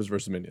 you Oompa that. Loompas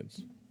versus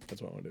Minions.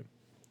 That's what I want to do.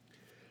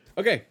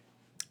 Okay.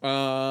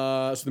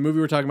 So the movie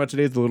we're talking about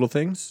today is The Little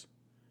Things.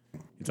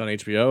 It's on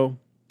HBO.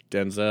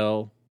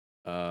 Denzel,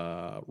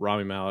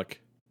 Rami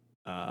Malek,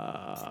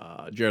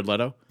 Jared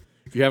Leto.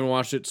 If you haven't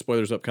watched it,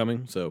 spoilers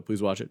upcoming, so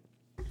please watch it.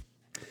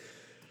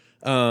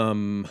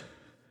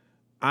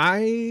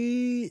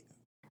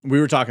 We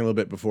were talking a little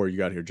bit before you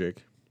got here,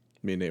 Jake.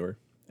 Me and Nate were,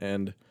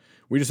 and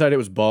we decided it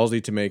was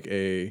ballsy to make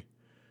a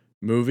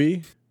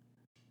movie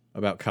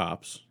about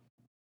cops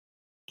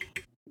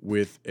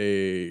with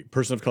a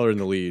person of color in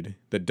the lead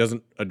that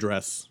doesn't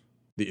address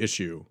the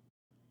issue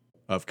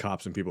of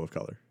cops and people of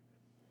color.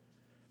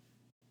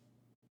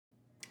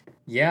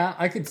 Yeah,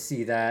 I could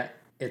see that.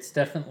 It's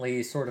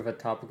definitely sort of a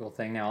topical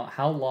thing now.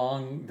 How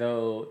long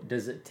though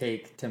does it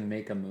take to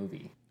make a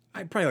movie?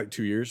 I'd probably like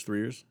 2 years, 3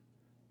 years.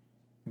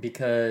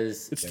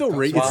 Because It's still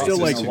Cops it's were still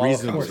racist like two- Well, of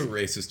reasonable. Cops were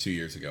racist 2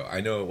 years ago.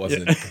 I know it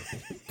wasn't.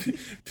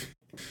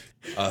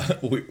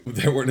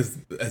 There weren't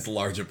as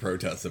large a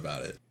protests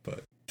about it,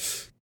 but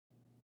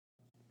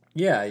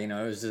Yeah, it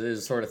was the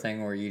sort of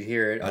thing where you'd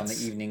hear it on the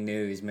That's- evening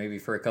news maybe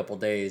for a couple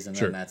days and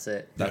Sure. then that's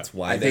it. that's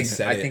why I they think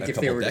said I it think a if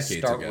couple they were to decades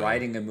start ago.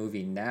 writing a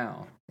movie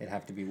now, it'd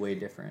have to be way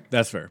different.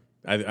 That's fair.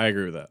 I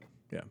agree with that.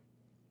 Yeah,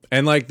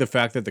 and like the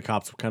fact that the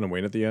cops kind of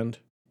win at the end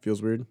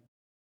feels weird.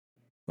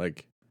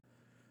 Like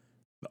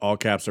all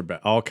cops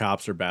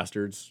are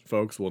bastards.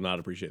 Folks will not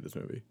appreciate this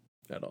movie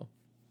at all.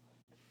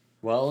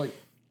 Well,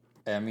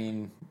 I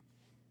mean,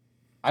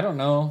 I don't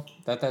know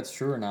that that's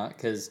true or not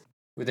because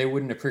they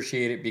wouldn't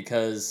appreciate it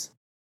because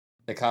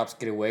the cops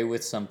get away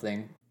with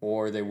something,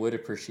 or they would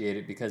appreciate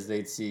it because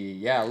they'd see,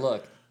 yeah,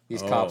 look,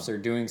 these cops Oh. are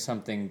doing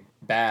something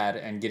bad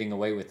and getting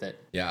away with it.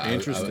 Yeah,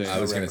 Interesting. I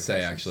was No gonna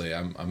say repercussions.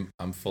 actually,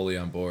 I'm fully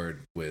on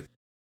board with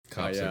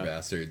cops yeah. are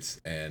bastards,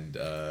 and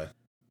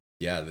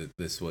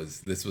this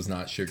was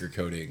not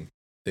sugarcoating.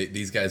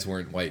 These guys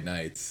weren't white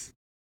knights.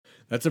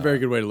 That's a very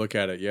good way to look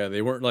at it. Yeah,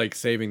 they weren't like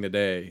saving the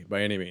day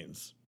by any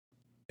means.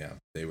 Yeah,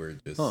 they were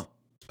just Huh.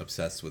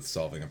 obsessed with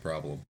solving a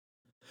problem.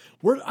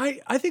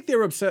 I think they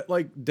were upset.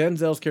 Like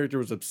Denzel's character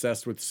was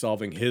obsessed with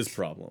solving his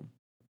problem,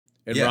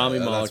 and Yeah, Rami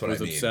that's Malek what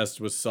was I mean.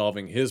 obsessed with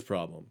solving his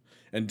problem.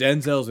 And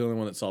Denzel's the only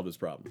one that solved his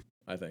problem.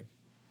 I think.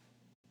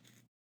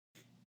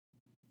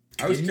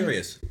 I was Didn't he?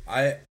 curious.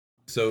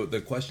 So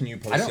the question you I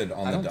posted don't,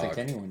 on I the don't doc.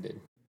 think anyone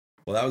did.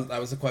 Well, that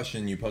was the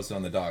question you posted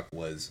on the doc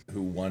was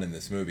who won in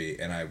this movie,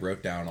 and I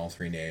wrote down all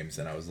three names,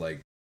 and I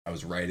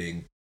was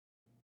writing,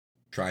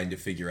 trying to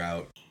figure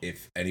out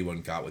if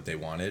anyone got what they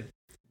wanted,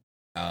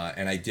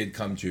 and I did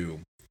come to.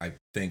 I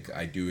think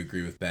I do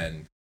agree with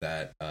Ben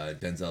that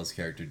Denzel's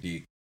character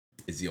Deke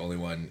is the only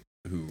one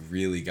who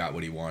really got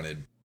what he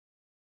wanted.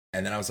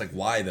 And then I was like,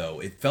 why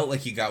though? It felt like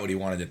he got what he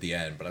wanted at the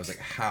end, but I was like,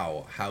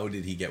 how? How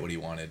did he get what he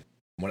wanted?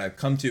 What I've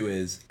come to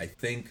is I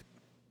think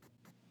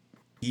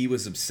he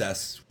was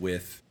obsessed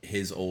with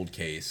his old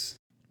case,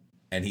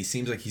 and he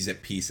seems like he's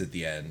at peace at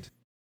the end,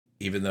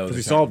 even though 'Cause he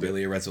there's solved not it.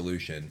 really a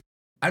resolution.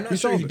 I'm not He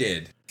sure he solved it.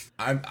 did.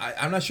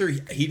 I'm not sure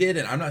he did,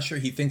 and I'm not sure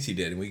he thinks he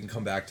did, and we can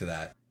come back to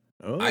that.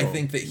 Oh, I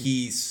think that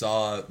he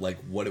saw like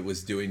what it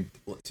was doing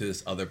to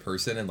this other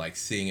person, and like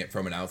seeing it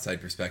from an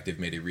outside perspective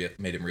made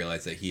him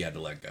realize that he had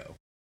to let go.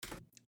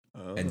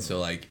 Oh. And so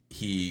like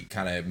he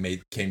kind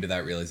of came to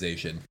that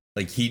realization.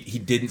 Like he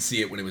didn't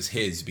see it when it was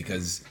his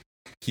because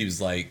he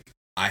was like,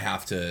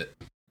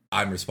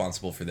 I'm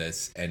responsible for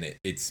this, and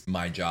it's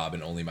my job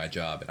and only my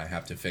job, and I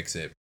have to fix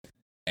it.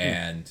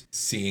 And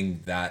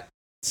seeing that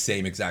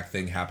same exact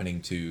thing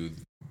happening to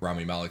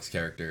Rami Malek's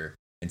character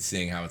and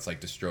seeing how it's like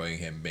destroying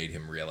him made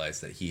him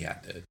realize that he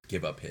had to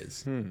give up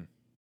his.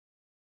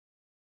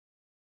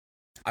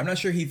 I'm not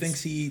sure he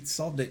thinks he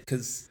solved it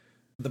because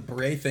the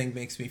beret thing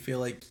makes me feel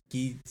like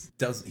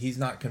he's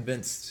not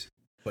convinced,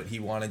 but he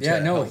wanted Yeah,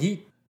 to no, help.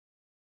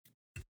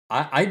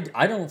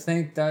 I don't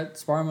think that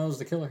Sparmo's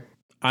the killer.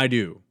 I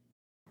do,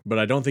 but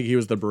I don't think he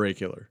was the beret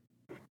killer.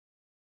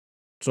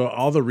 So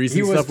all the He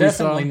recent was stuff we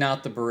saw, definitely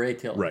not the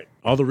beret killer. right?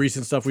 All the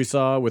recent stuff we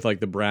saw with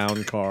like the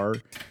brown car,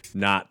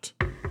 not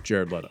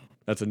Jared Leto.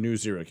 That's a new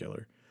serial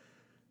killer.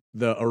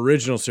 The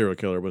original serial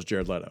killer was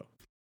Jared Leto,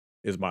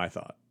 is my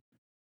thought.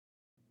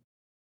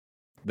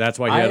 That's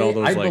why he had all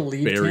those I like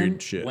believed him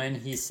buried shit. when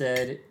he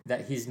said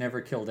that he's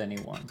never killed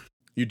anyone.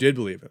 You did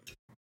believe it.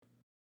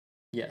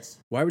 Yes.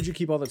 Why would you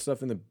keep all that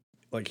stuff in the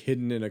like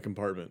hidden in a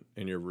compartment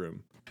in your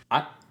room?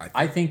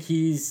 I think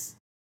he's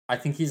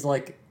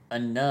like a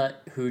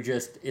nut who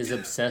just is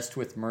obsessed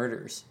with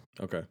murders.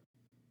 Okay.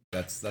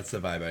 That's the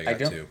vibe I I got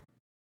don't- too.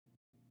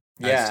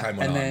 Yeah, time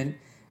went and on. then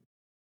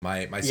My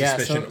Yeah,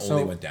 suspicion so-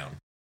 only went down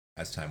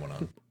as time went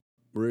on.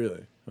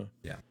 Really? Huh.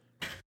 Yeah.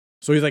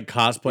 So he's like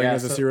cosplaying Yeah,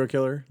 as a so- serial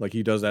killer? Like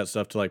he does that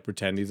stuff to like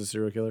pretend he's a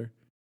serial killer?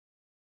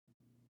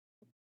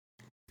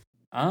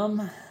 I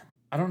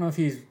don't know if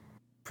he's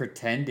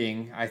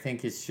pretending. I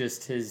think it's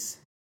just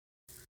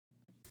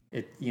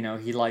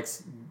he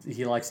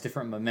likes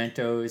different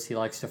mementos. He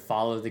likes to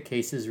follow the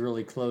cases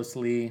really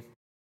closely.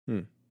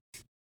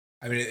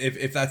 I mean,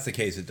 if that's the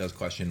case, it does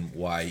question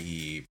why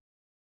he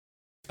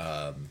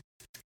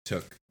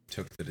took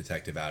the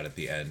detective out at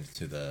the end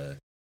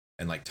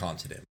and like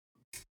taunted him.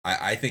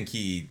 I think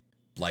he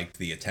liked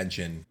the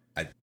attention.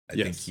 I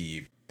think Yes.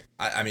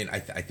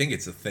 I think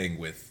it's a thing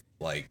with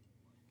like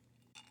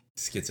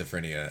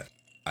schizophrenia.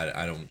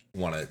 I don't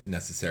want to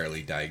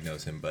necessarily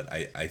diagnose him, but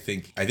I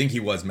think he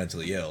was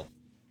mentally ill.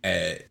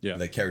 Yeah.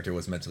 The character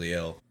was mentally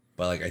ill,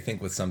 but like I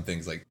think with some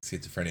things like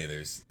schizophrenia,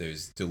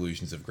 there's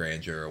delusions of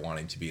grandeur or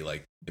wanting to be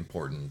like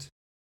important.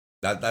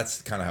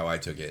 That's kind of how I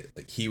took it.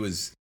 Like he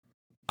was,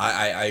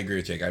 I agree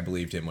with Jake. I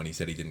believed him when he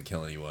said he didn't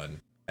kill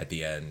anyone at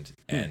the end,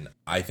 and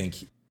I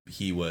think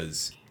he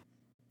was,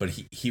 but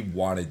he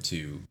wanted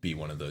to be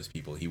one of those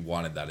people. He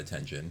wanted that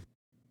attention.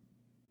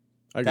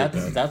 I get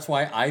that. That's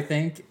why I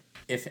think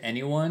if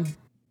anyone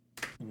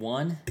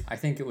won, I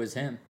think it was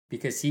him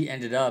because he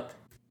ended up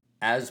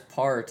as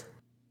part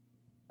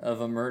of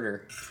a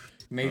murder.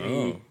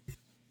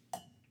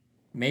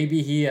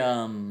 Maybe he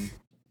yeah,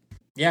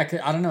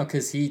 I don't know,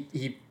 because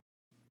he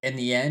in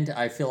the end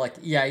I feel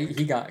like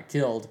he got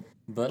killed,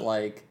 but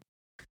like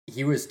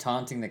he was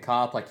taunting the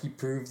cop, like he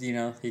proved,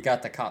 he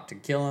got the cop to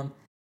kill him.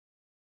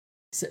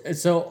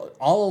 So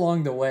all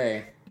along the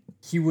way,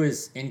 he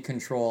was in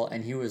control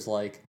and he was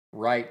like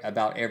right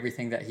about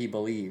everything that he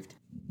believed.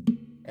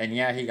 And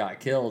yeah, he got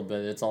killed, but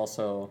it's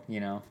also,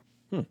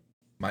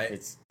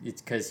 it's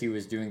because he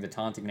was doing the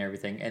taunting and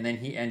everything. And then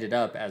he ended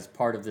up as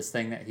part of this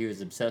thing that he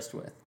was obsessed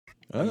with.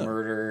 A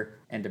murder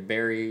and to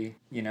bury,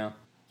 a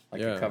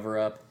cover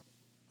up.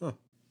 Huh.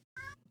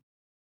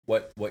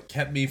 What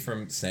kept me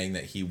from saying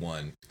that he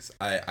won, 'cause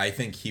I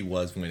think he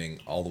was winning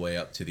all the way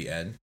up to the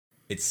end.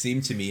 It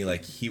seemed to me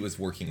like he was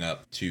working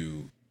up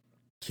to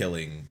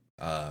killing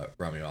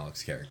Rami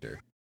Malek's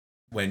character.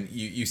 When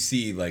you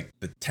see like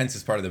the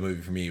tensest part of the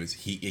movie for me was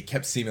it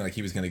kept seeming like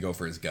he was going to go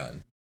for his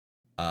gun.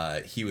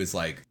 He was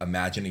like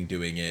imagining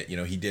doing it.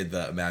 He did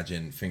the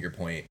imagine finger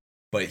point,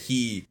 but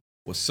he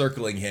was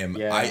circling him.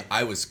 Yeah.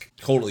 I was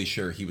totally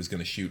sure he was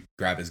going to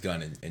grab his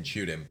gun and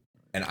shoot him.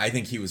 And I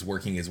think he was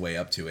working his way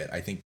up to it.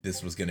 I think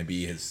this was going to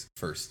be his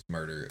first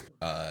murder.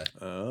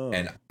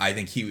 And I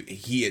think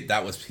he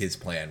that was his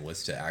plan,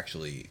 was to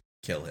actually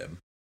kill him.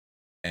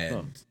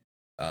 And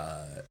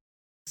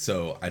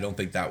so I don't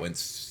think that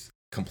went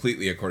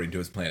completely according to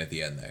his plan at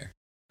the end there.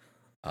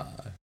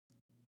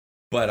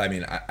 But I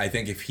mean, I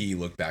think if he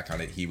looked back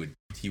on it, he would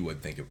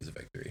think it was a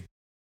victory.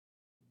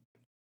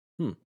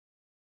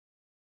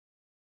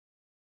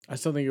 I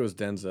still think it was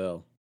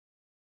Denzel,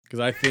 because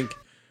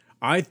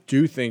I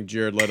do think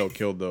Jared Leto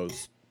killed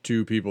those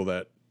two people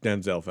that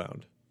Denzel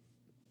found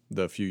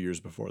the few years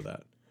before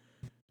that.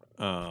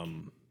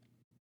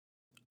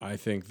 I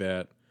think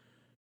that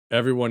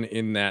everyone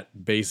in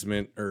that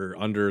basement or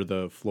under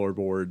the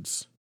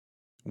floorboards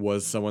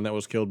was someone that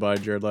was killed by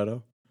Jared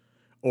Leto,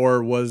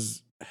 or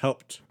was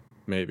helped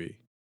maybe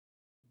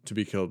to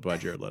be killed by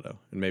Jared Leto,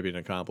 and maybe an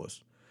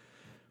accomplice.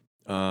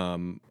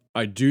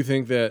 I do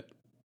think that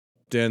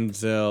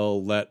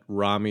Denzel let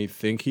Rami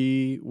think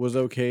he was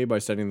okay by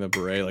setting the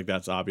beret. Like,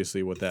 that's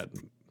obviously what that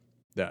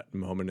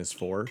moment is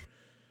for.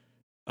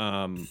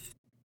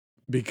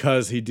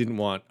 Because he didn't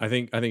want. I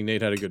think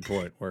Nate had a good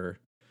point where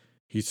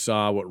he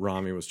saw what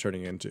Rami was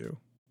turning into,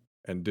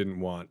 and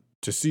didn't want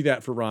to see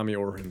that for Rami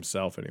or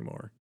himself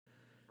anymore.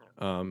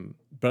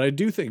 But I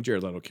do think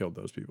Jared Leto killed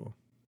those people.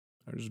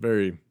 I'm just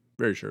very,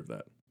 very sure of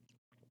that.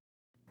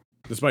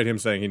 Despite him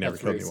saying he never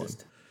killed anyone.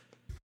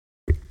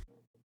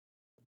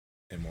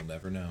 And we'll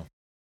never know.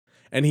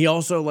 And he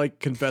also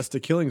confessed to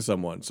killing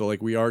someone. So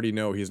we already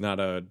know he's not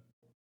a,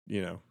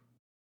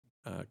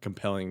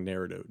 compelling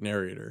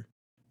narrator,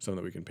 someone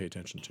that we can pay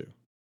attention to.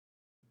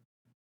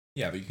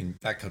 Yeah, but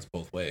that cuts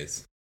both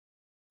ways.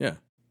 Yeah.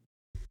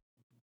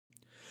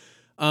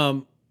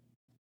 How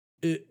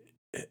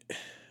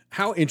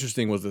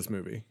interesting was this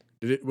movie?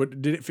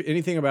 Did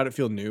anything about it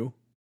feel new?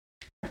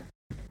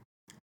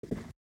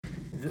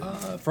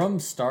 From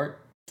start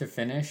to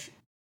finish,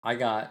 I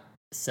got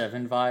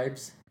 7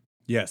 vibes.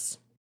 Yes.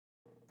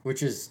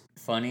 Which is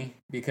funny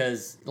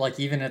because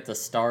even at the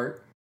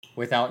start,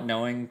 without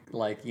knowing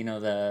toward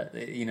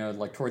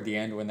the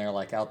end when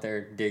they're out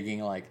there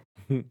digging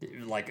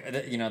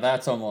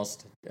that's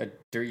almost a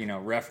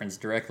reference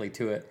directly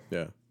to it.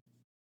 Yeah.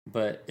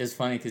 But it's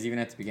funny because even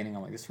at the beginning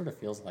I'm like, this sort of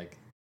feels like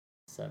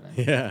 7.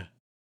 Yeah.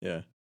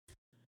 Yeah.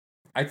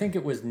 I think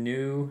it was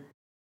new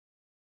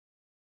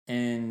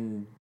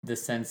in the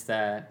sense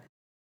that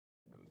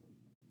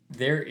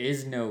there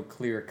is no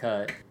clear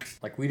cut.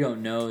 We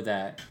don't know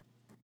that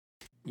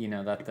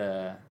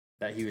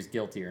that he was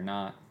guilty or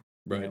not.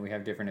 Right. We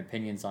have different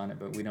opinions on it,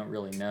 but we don't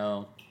really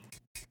know.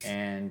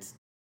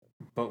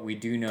 But we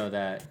do know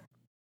that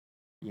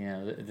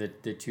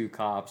the two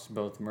cops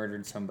both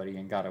murdered somebody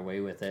and got away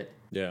with it.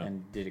 Yeah.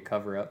 And did a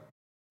cover up.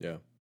 Yeah.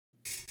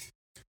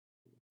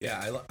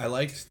 Yeah, I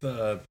liked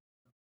the.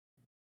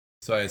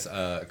 So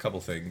a couple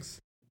things.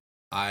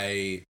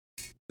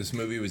 This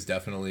movie was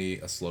definitely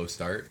a slow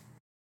start.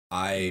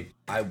 I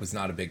was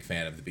not a big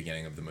fan of the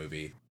beginning of the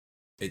movie.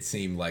 It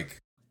seemed like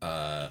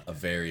a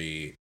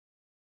very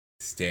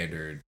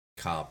standard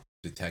cop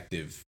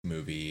detective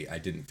movie. I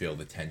didn't feel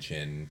the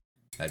tension.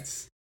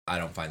 I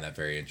don't find that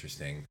very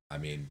interesting. I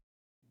mean,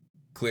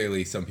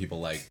 clearly some people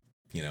like,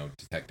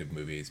 detective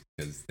movies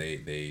because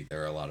there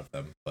are a lot of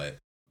them, but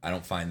I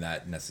don't find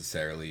that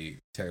necessarily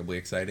terribly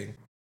exciting.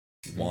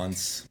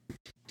 Once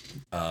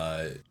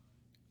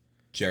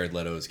Jared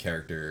Leto's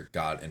character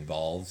got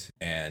involved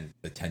and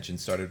the tension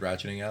started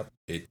ratcheting up,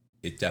 it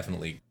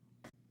definitely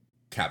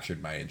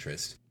captured my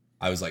interest.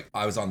 I was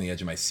on the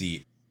edge of my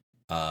seat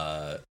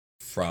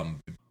from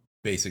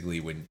basically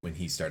when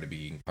he started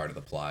being part of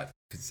the plot,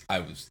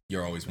 because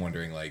you're always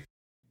wondering,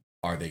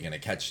 are they gonna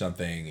catch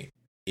something?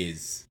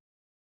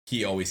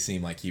 He always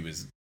seemed like he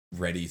was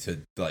ready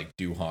to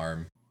do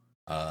harm.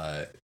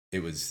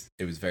 It was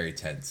very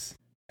tense,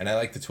 and I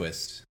like the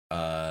twist,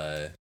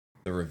 the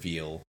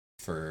reveal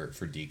for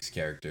Deke's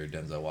character,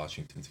 Denzel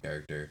Washington's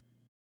character.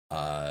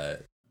 I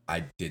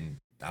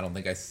don't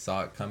think I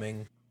saw it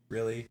coming,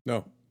 really.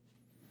 No.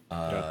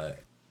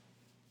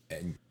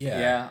 And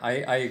yeah,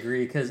 I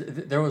agree, because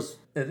there was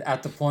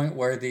at the point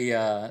where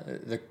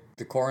the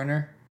the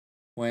coroner,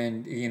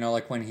 when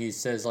like when he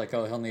says like,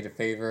 oh, he'll need a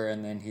favor,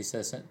 and then he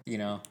says,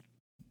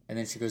 and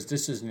then she goes,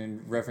 this isn't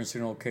in reference to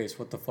an old case.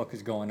 What the fuck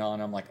is going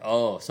on? I'm like,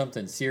 oh,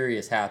 something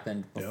serious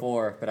happened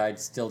before, but I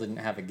still didn't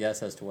have a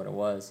guess as to what it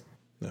was.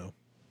 No.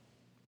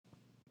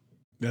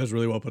 That was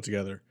really well put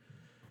together.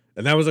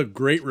 And that was a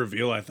great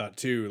reveal, I thought,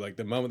 too. Like,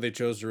 the moment they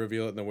chose to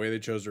reveal it and the way they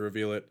chose to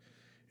reveal it,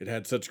 it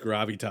had such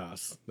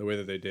gravitas, the way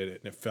that they did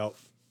it. And it felt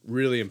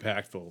really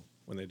impactful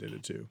when they did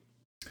it, too.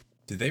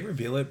 Did they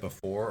reveal it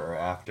before or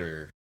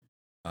after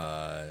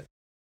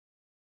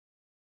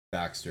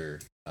Baxter,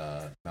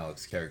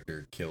 Malik's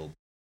character, killed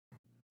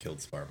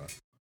Sparma?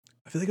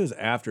 I feel like it was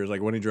after. It was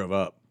like when he drove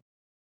up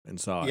and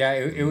saw it. Yeah,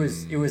 it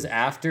was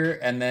after,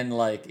 and then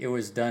like it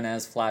was done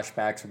as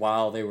flashbacks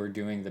while they were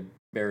doing the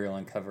burial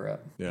and cover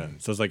up. Yeah,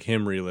 so it's like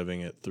him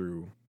reliving it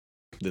through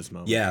this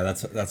moment. Yeah,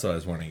 that's what I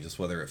was wondering, just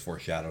whether it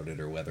foreshadowed it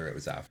or whether it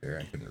was after.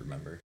 I couldn't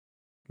remember.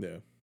 Yeah.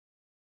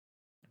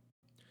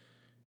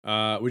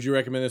 Would you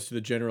recommend this to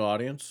the general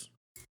audience?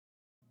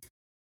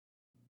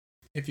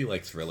 If you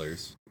like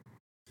thrillers.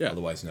 Yeah.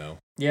 Otherwise, no.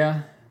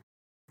 Yeah.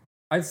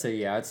 I'd say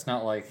yeah. It's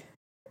not like,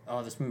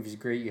 oh, this movie's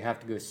great, you have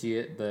to go see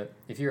it. But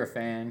if you're a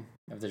fan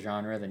of the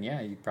genre, then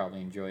yeah, you'd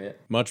probably enjoy it.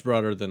 Much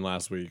broader than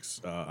last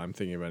week's I'm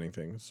Thinking of Ending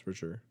Things, for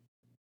sure.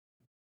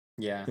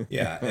 Yeah.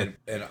 Yeah,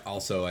 and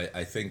also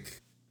I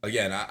think,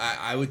 again,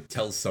 I would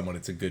tell someone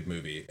it's a good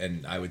movie,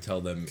 and I would tell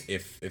them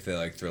if they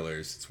like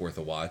thrillers, it's worth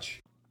a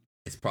watch.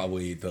 It's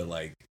probably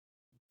the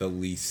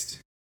least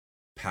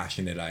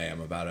passionate I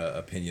am about an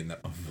opinion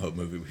of a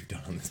movie we've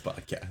done on this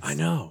podcast. I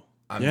know.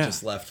 I'm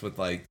just left with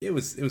like, it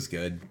was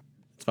good.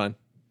 It's fine.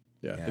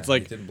 Yeah. Yeah, It's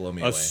like it didn't blow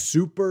me a away.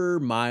 super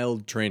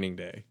mild Training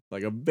Day.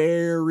 Like a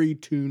very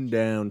tuned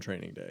down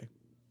Training Day.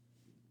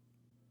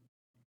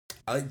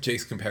 I like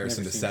Jake's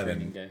comparison Never to seen Seven.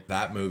 Training Day.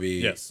 That movie,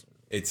 Yes.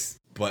 it's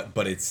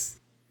but it's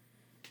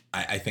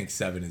I think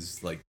Seven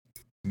is like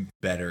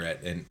better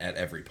at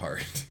every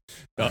part.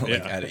 Oh, like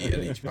yeah. at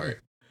each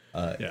part.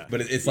 Yeah.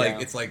 But it's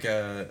like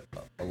a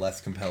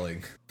less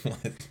compelling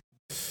one.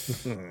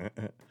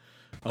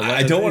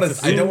 I don't want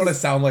to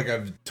sound like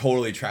I'm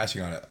totally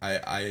trashing on it.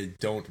 I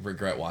don't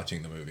regret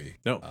watching the movie.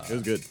 No, it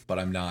was good. But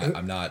I'm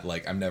not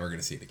like, I'm never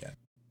gonna see it again.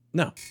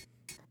 No.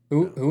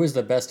 Who was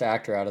the best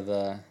actor out of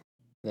the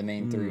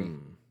main three?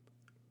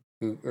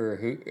 Who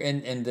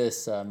in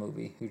this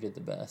movie? Who did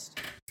the best?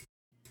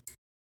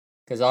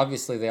 Because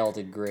obviously they all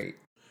did great.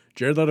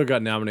 Jared Leto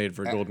got nominated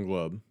for a Golden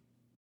Globe.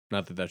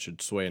 Not that that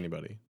should sway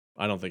anybody.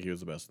 I don't think he was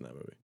the best in that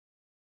movie.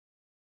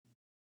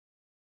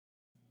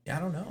 Yeah, I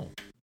don't know.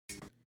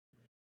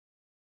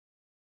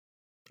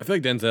 I feel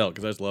like Denzel,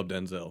 because I just love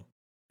Denzel.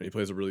 And he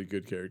plays a really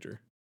good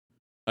character.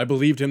 I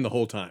believed him the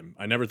whole time.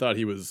 I never thought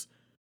he was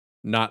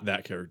not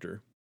that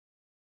character.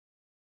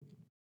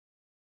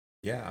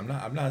 Yeah, I'm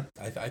not.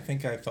 I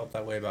think I felt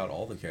that way about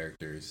all the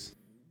characters.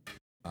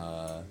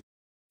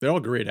 They're all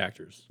great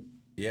actors.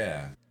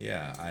 Yeah.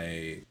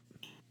 I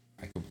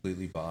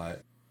completely bought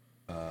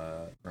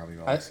Rami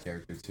Malek's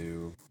character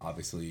too.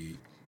 Obviously,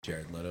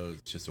 Jared Leto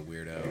is just a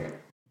weirdo.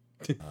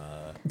 Did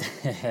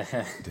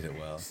it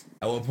well.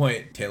 At one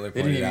point, Taylor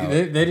pointed out.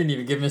 They didn't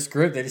even give him a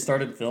script. They just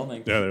started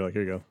filming. Yeah, they're like,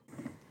 here you go.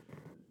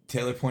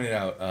 Taylor pointed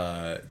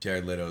out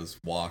Jared Leto's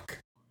walk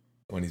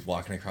when he's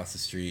walking across the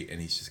street,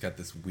 and he's just got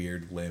this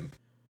weird limp.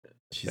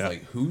 She's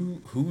like,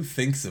 who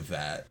thinks of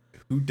that?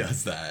 Who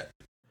does that?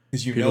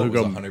 Because you know it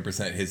was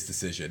 100% his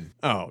decision.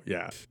 Oh,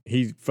 yeah.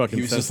 He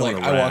was just like,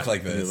 I walk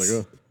like this. He's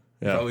like, oh,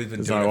 yeah. Probably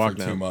been doing it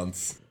for 2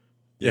 months.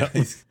 Yeah,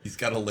 he's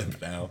got a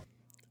limp now.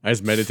 I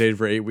just meditated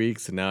for 8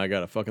 weeks, and now I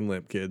got a fucking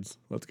limp, kids.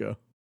 Let's go.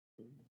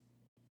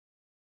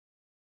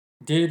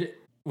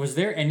 Was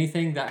there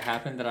anything that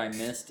happened that I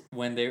missed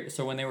when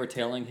they were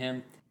tailing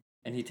him,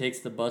 and he takes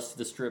the bus to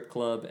the strip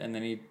club, and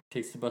then he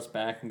takes the bus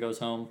back and goes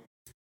home?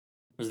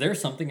 Was there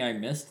something I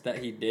missed that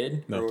he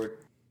did? No. Or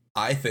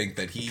I think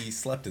that he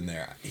slept in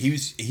there.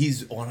 He's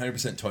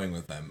 100% toying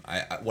with them.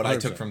 What I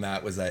took from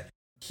that was that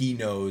he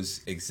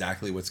knows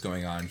exactly what's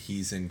going on.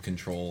 He's in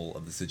control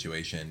of the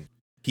situation.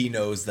 He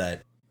knows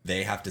that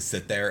they have to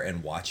sit there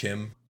and watch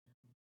him.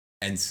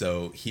 And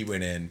so he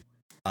went in.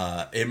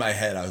 In my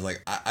head, I was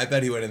like, I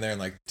bet he went in there and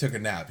like took a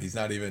nap. He's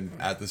not even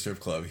at the strip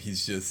club.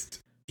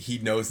 He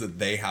knows that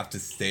they have to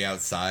stay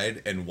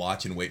outside and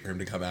watch and wait for him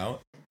to come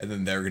out. And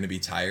then they're going to be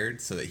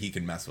tired so that he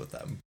can mess with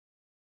them.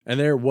 And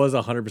there was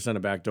 100% a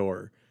back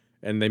door.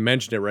 And they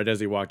mentioned it right as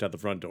he walked out the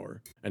front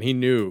door. And he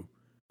knew,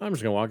 I'm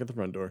just going to walk at the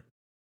front door.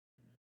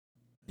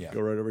 Yeah.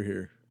 Go right over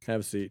here.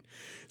 Have a seat.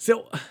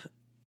 So,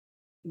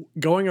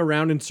 going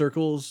around in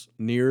circles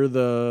near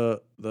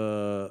the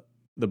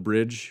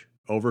bridge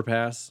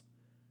overpass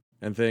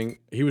and thing,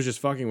 he was just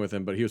fucking with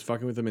him, but he was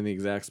fucking with him in the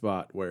exact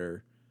spot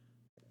where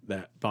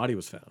that body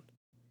was found.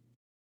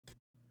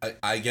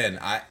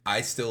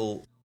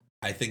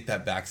 I think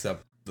that backs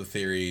up the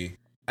theory.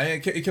 I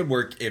mean, it could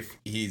work if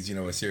he's,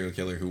 a serial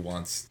killer who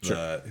wants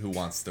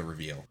the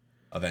reveal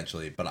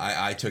eventually. But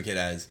I took it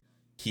as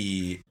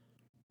he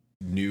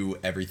knew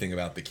everything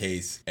about the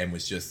case and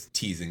was just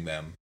teasing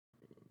them,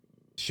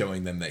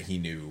 showing them that he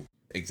knew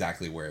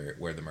exactly where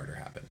the murder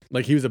happened.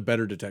 Like he was a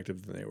better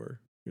detective than they were.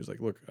 He was like,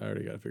 look, I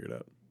already got it figured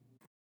out.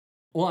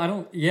 Well, I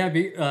don't. Yeah,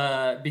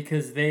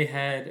 because they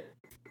had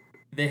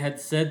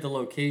said the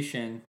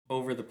location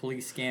over the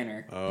police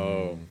scanner,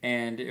 Oh,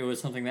 and it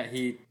was something that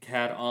he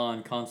had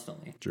on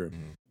constantly. true.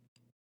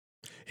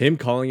 Him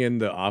calling in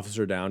the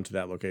officer down to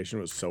that location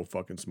was so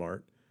fucking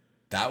smart.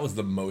 That was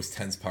the most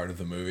tense part of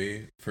the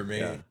movie for me,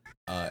 Yeah.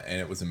 And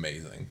it was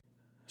amazing.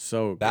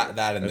 So That and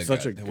That's the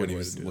such a gun good when he way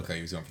was to do looked that. like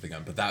he was going for the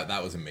gun, but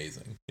that was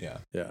amazing. Yeah,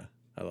 Yeah,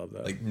 I love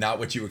that. like not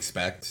what you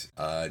expect,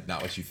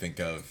 not what you think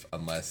of,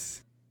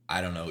 unless I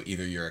don't know,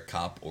 either you're a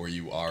cop or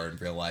you are in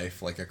real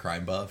life, like a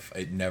crime buff.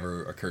 It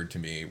never occurred to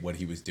me what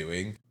he was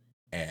doing,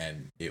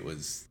 and it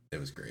was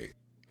great.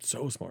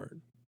 So smart.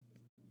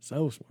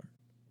 So smart.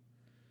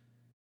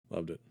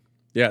 Loved it.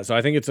 Yeah, so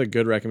I think it's a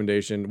good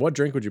recommendation. What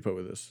drink would you put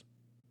with this?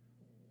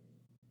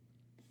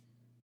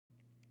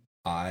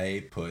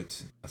 I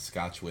put a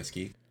Scotch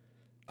whiskey.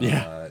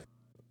 Yeah.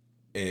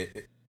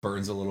 It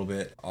burns a little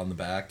bit on the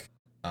back,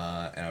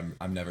 and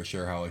I'm never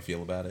sure how I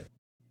feel about it.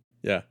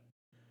 Yeah.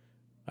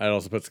 I'd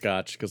also put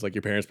scotch because like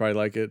your parents probably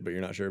like it, but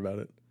you're not sure about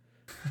it.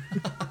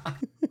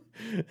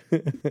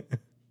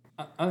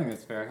 I think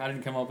that's fair. I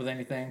didn't come up with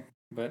anything,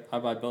 but I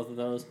buy both of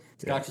those.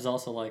 Scotch is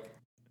also like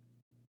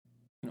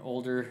an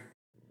older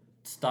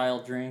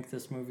style drink.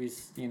 This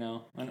movie's,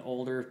 an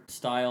older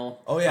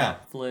style Oh, yeah.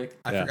 cop flick.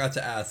 I Yeah. forgot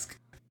to ask,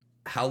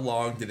 how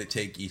long did it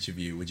take each of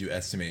you, would you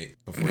estimate,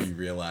 before you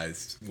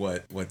realized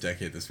what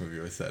decade this movie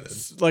was set in?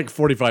 It's like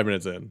 45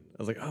 minutes in. I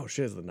was like, oh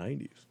shit, it's the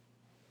 90s.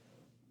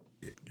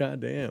 God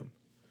damn.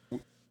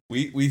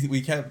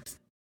 We kept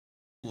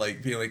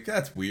like being like,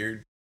 that's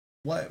weird.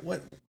 What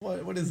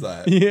is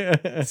that?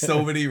 Yeah.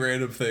 So many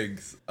random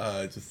things.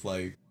 Just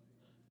like,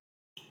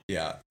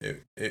 yeah,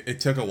 it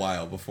took a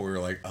while before we were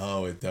like,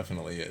 oh, it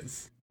definitely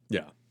is.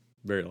 Yeah.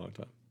 Very long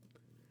time.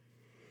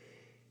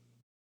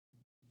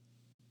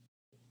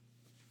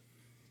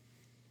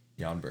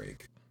 Yawn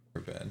break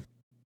for Ben.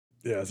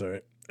 Yeah, that's all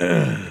right. I'm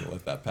I'm gonna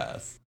let that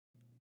pass.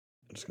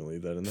 just going to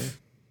leave that in there.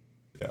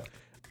 Yeah.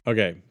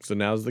 Okay, so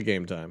now's the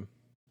game time.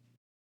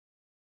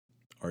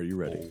 Are you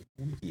ready?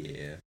 Oh,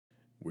 yeah.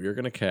 We are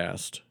going to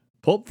cast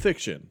Pulp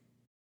Fiction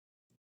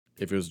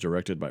if it was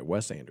directed by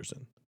Wes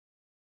Anderson.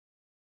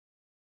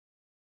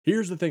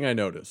 Here's the thing I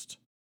noticed.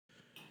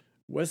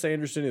 Wes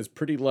Anderson is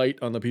pretty light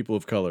on the people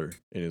of color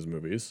in his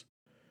movies.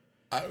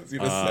 I was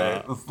gonna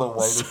say it's the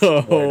whitest.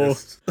 so-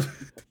 whitest.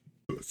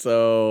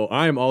 So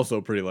I'm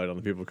also pretty light on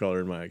the people of color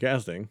in my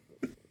casting.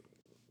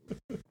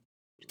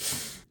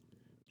 It's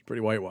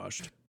pretty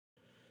whitewashed.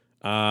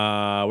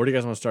 Where do you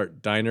guys want to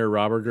start? Diner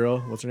robber girl.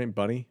 What's her name?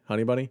 Bunny?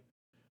 Honey Bunny?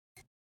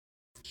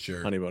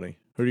 Sure. Honey Bunny.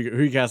 Who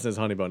you casting as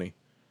Honey Bunny?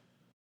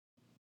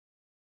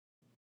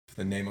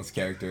 The nameless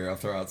character. I'll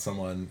throw out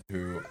someone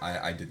who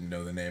I didn't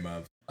know the name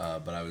of,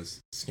 but I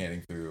was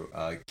scanning through.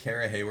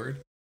 Kara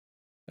Hayward.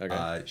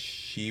 Okay.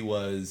 She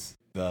was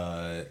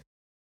the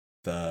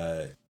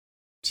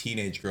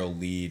teenage girl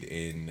lead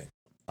in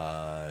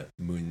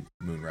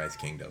Moonrise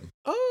Kingdom.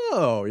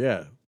 Oh,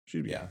 yeah.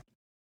 She'd be. Yeah.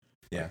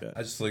 Yeah. that. I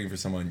was just looking for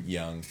someone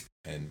young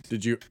and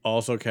Did you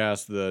also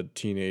cast the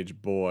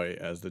teenage boy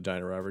as the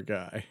diner robber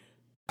guy?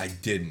 I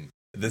didn't.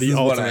 This The is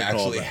what I ultimate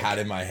actually callback. had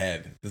in my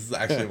head. This is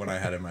actually what I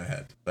had in my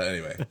head. But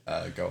anyway,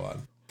 go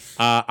on.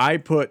 I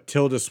put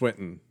Tilda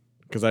Swinton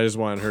because I just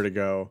wanted her to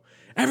go,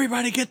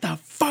 everybody get the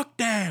fuck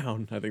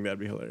down. I think that'd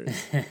be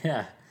hilarious.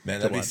 Yeah. Man,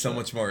 that'd be watch so that.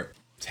 much more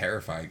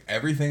terrifying.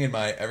 Everything in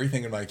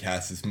my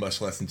cast is much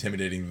less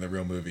intimidating than the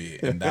real movie,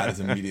 and that is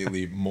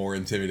immediately more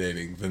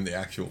intimidating than the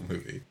actual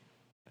movie.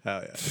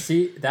 Hell yeah.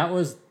 See, that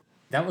was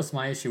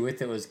my issue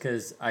with it, was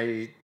because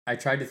I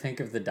tried to think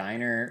of the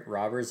diner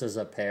robbers as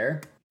a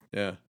pair,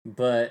 Yeah.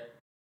 but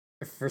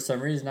for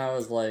some reason I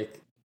was like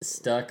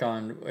stuck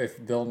on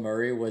if Bill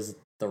Murray was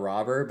the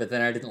robber, but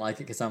then I didn't like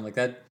it because I'm like,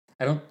 that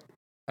I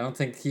don't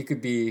think he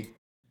could be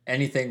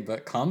anything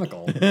but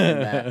comical in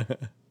that,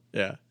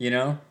 Yeah.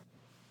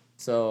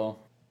 So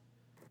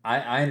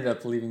I ended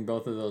up leaving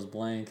both of those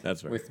blank.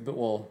 That's fair. With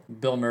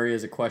Bill Murray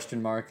as a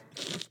question mark.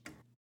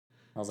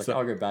 I was like, So-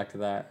 I'll get back to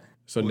that.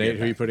 So We'll Nate, get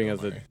who are you back to putting Bill as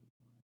the Murray.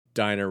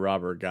 diner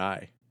robber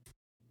guy?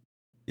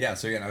 Yeah,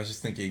 so again, I was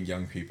just thinking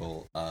young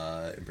people,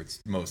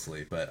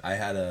 mostly, but I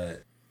had a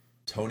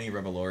Tony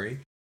Revolori.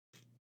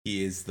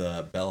 He is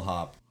the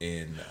bellhop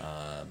in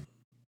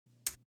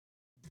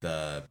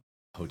the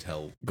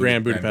hotel,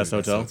 Grand Budapest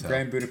Hotel.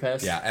 Grand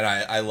Budapest. Yeah, and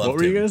I loved What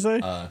were you him. gonna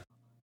say?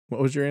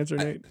 What was your answer,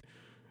 Nate?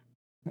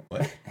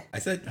 What? I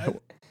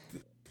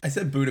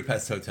said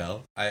Budapest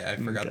Hotel. I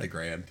forgot Okay. the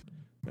Grand.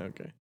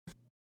 Okay.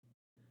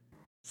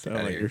 Sound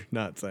Outta like here. you're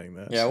not saying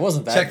that. Yeah, it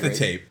wasn't that Check great. the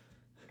tape.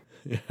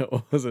 Yeah,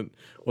 it wasn't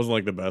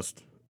like the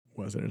best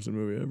Wes Anderson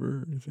movie ever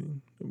or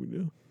anything that we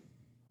do.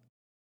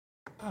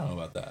 I don't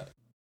know about that.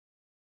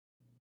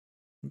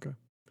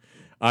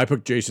 I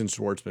picked Jason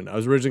Schwartzman. I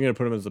was originally gonna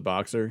put him as the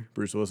boxer,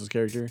 Bruce Willis's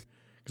character,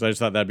 because I just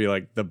thought that'd be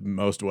like the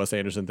most Wes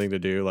Anderson thing to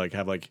do, like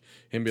have like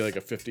him be like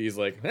a 50s,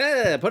 like,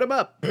 hey, put him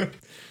up.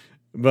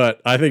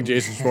 But I think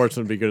Jason Schwartzman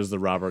would be good as the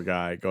robber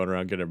guy, going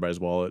around getting everybody's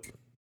wallet. He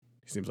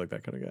seems like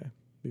that kind of guy.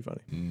 Be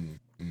funny.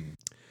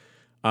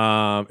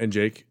 Mm. And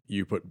Jake,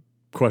 you put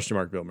question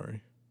mark Bill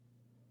Murray.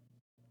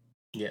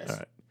 Yes. All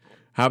right.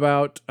 How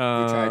about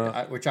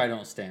Which I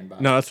don't stand by.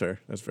 No, that's fair.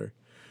 That's fair.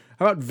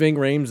 How about Ving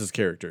Rhames'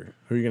 character?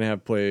 Who are you gonna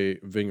have play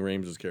Ving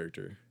Rhames'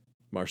 character?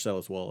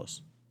 Marcellus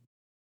Wallace.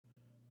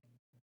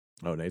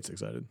 Oh, Nate's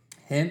excited.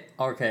 Him?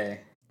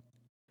 Okay.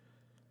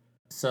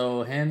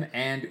 So him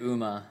and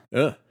Uma.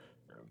 Ugh.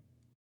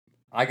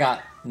 I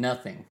got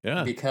nothing.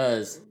 Yeah.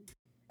 Because,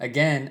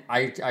 again,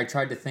 I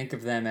tried to think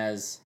of them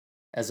as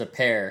a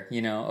pair.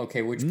 You know,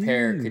 okay, which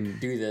pair could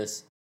do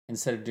this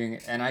instead of doing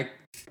it? And I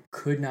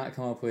could not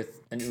come up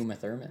with an Uma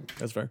Thurman.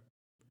 That's fair.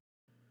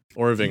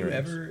 Or a Do Ving you Rhames.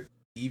 ever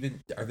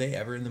even are they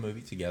ever in the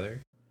movie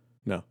together?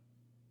 No.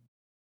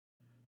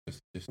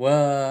 Just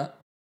Well,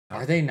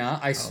 are they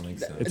not? don't think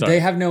so. It's They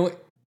alright. have no.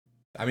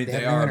 I mean, They they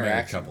have no are a married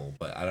interaction. couple,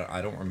 but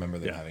I don't remember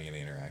them Yeah. having any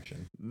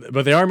interaction.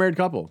 But they are a married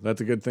couple. That's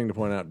a good thing to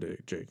point out,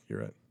 Jake.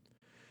 You're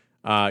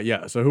right.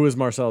 Yeah. So who is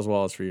Marcellus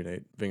Wallace for you,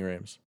 Nate? Ving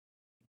Rhames.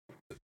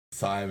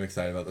 So I'm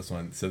excited about this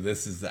one. So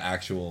this is the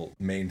actual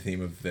main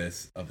theme of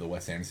the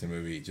Wes Anderson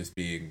movie, just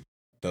being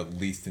the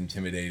least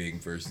intimidating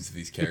versions of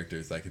these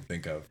characters I could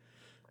think of.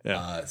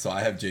 Yeah. So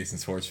I have Jason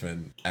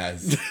Schwartzman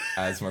as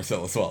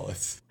Marcellus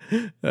Wallace.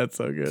 That's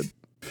so good.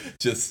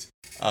 Just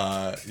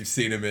you've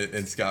seen him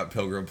in Scott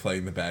Pilgrim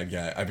playing the bad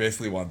guy. I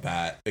basically want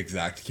that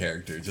exact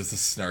character, just a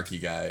snarky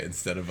guy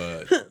instead of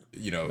a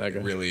That guy.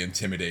 really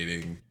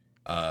intimidating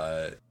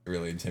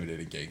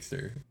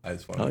gangster. I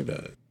just want I like him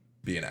that. to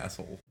be an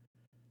asshole.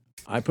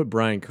 I put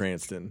Bryan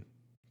Cranston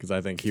because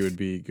I think he would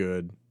be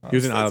good. He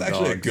was in Isle of That's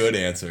Dogs. actually a good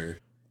answer.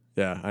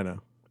 Yeah, I know.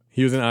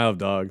 He was in Isle of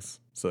Dogs,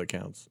 so it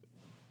counts.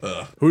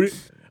 Ugh.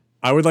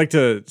 I would like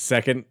to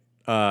second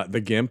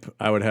the Gimp.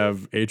 I would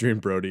have Adrian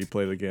Brody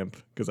play the Gimp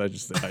because I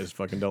just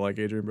fucking don't like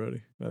Adrian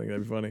Brody. I think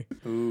that'd be funny.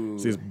 Ooh.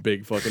 See his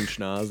big fucking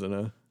schnoz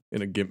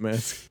in a Gimp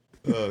mask.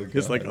 Oh,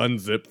 Just like God.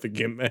 unzip the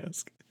Gimp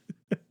mask.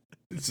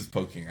 It's just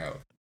poking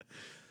out.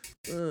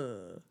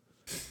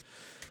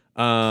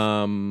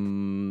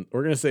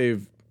 We're gonna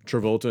save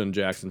Travolta and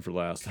Jackson for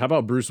last. How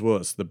about Bruce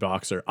Willis, the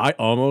boxer? I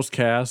almost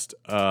cast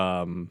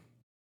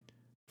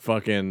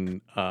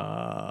fucking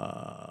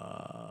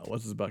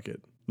what's his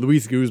bucket?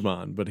 Luis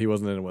Guzman, but he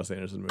wasn't in a Wes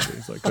Anderson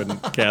movie, so I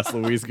couldn't cast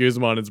Luis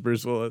Guzman as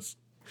Bruce Willis.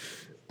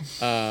 That's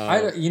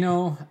That's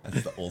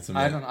the ultimate.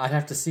 I don't. I'd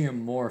have to see him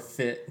more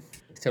fit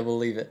to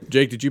believe it.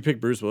 Jake, did you pick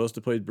Bruce Willis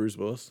to play Bruce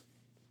Willis?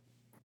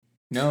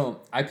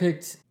 No, I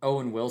picked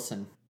Owen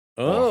Wilson.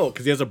 Oh,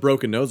 because he has a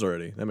broken nose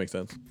already. That makes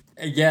sense.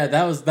 Yeah,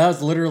 that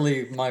was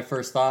literally my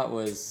first thought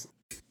was,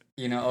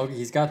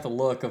 he's got the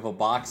look of a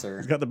boxer.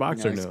 He's got the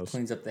boxer He nose.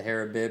 cleans up the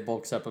hair a bit,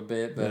 bulks up a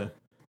bit, but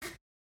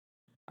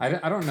Yeah.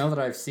 I don't know that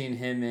I've seen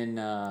him in.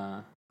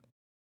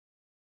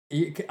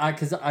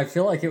 Because I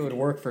feel like it would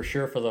work for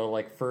sure for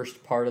the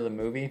first part of the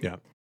movie. Yeah.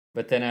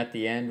 But then at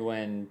the end,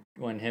 when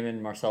him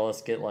and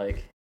Marcellus get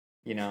like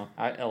in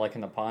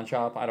the pawn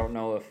shop, I don't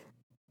know if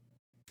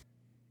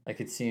I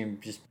could see him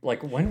just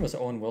when was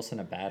Owen Wilson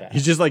a badass?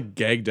 He's just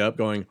gagged up,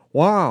 going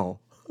 "Wow,"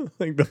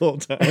 the whole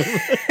time.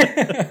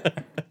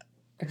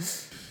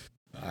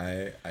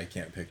 I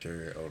can't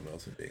picture Owen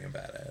Wilson being a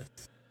badass.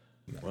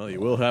 No. Well, you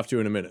will have to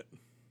in a minute.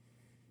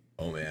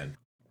 Oh man.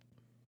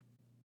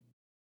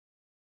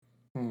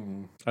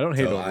 I don't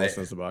hate So Owen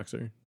Wilson as the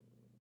boxer.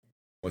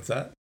 What's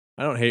that?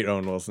 I don't hate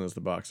Owen Wilson as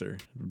the boxer.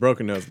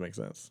 Broken nose makes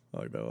sense. I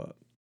like that a lot.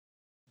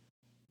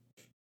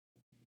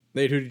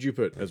 Nate, who did you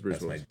put as Bruce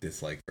That's Willis? my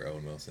dislike for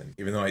Owen Wilson,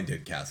 even though I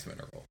did cast him in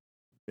a role.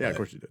 Yeah, of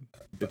course you did.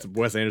 It's a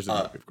Wes Anderson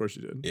movie. Of course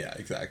you did. Yeah,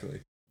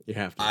 exactly. You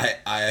have to. I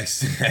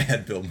actually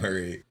had Bill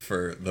Murray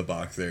for the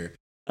boxer,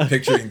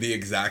 picturing the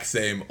exact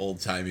same old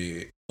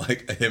timey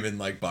him in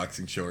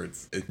boxing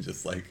shorts and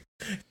just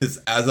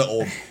as an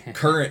old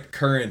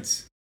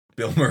current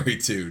Bill Murray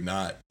too,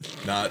 not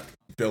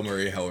Bill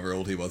Murray, however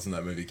old he was when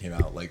that movie came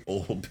out,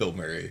 old Bill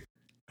Murray.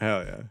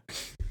 Hell yeah.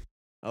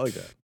 I like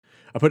that.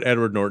 I put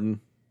Edward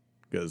Norton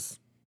because,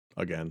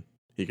 again,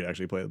 he could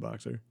actually play the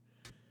boxer.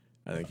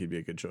 I think he'd be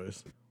a good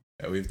choice.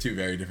 Yeah, we have two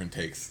very different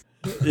takes.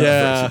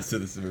 Yeah. versions to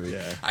this movie.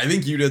 Yeah. I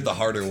think you did the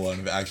harder one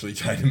of actually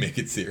trying to make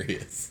it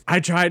serious. I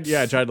tried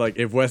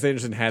if Wes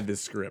Anderson had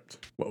this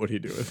script, what would he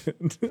do with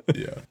it?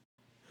 Yeah.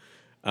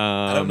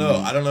 I don't know.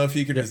 I don't know if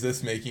he could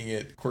resist making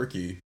it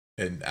quirky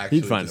and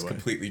actually find just a way.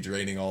 completely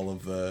draining all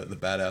of the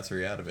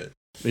badassery out of it.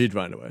 He'd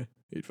find a way.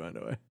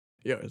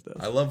 He always does.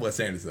 I love Wes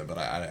Anderson, but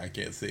I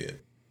can't see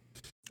it.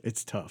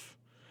 It's tough.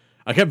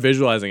 I kept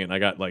visualizing it, and I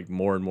got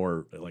more and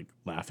more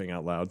laughing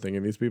out loud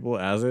thinking these people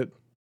as it,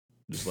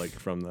 just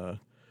from the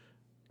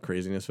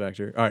craziness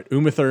factor. All right,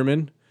 Uma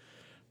Thurman,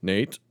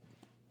 Nate.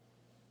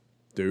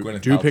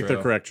 Gwyneth Do pick the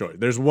Paltrow. correct choice.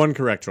 There's one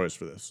correct choice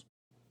for this.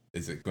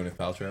 Is it Gwyneth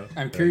Paltrow?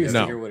 I'm curious No.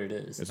 to hear what it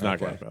is. It's not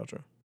Okay. Gwyneth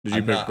Paltrow. Did you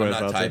I'm pick not, Gwyneth I'm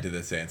not Paltrow? tied to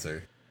this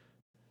answer.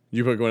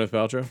 You put Gwyneth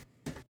Paltrow?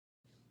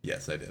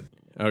 Yes, I did.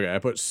 Okay, I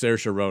put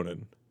Saoirse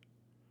Ronan.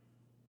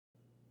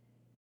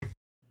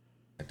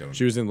 I don't.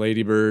 She was in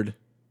Lady Bird.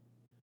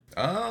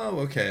 Oh,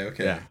 okay.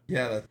 Yeah.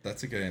 Yeah,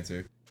 that's a good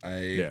answer.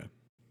 Yeah.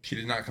 She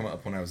did not come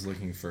up when I was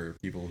looking for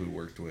people who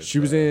worked with. She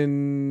was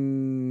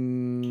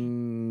in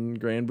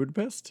Grand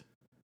Budapest.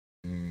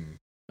 Mm,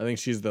 I think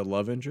she's the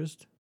love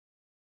interest.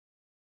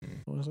 Hmm.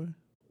 What was I?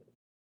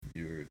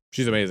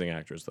 She's an amazing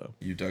actress, though.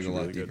 You dug She's a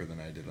lot really deeper good. than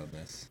I did on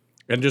this.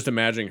 And just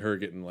imagining her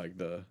getting like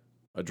the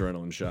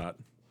adrenaline shot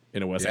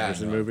in a Wes Yeah,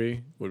 Anderson no.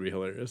 movie would be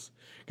hilarious.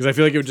 Because I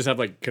feel like it would just have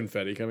like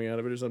confetti coming out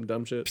of it or some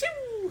dumb shit.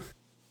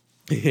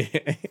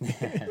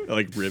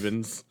 Like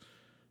ribbons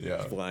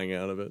Yeah. flying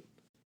out of it.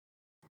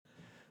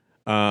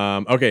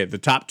 Okay, the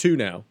top two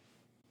now.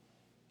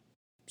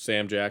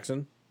 Sam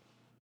Jackson,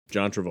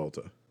 John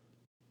Travolta.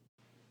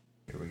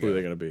 Here we Who are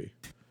they go. gonna be?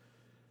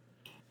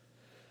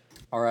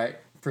 All right,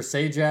 for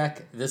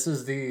Sajak, this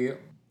is the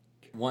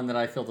one that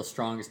I feel the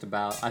strongest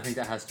about. I think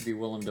that has to be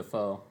Willem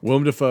Dafoe.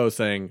 Willem Dafoe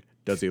saying,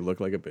 "Does he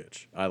look like a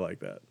bitch?" I like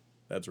that.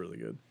 That's really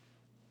good.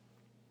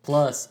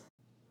 Plus,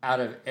 out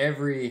of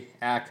every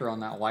actor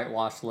on that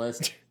whitewash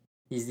list,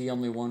 he's the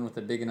only one with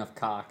a big enough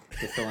cock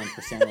to fill in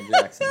for Samuel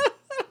Jackson.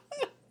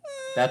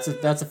 That's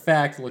a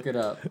fact. Look it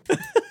up.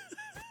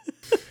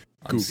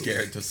 I'm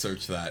scared to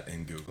search that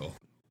in Google.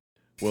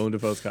 Willem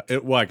Dafoe's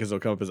why? Because it'll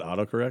come up as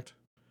autocorrect.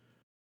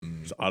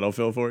 Mm. Just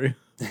autofill for you.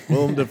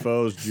 Willem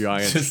Dafoe's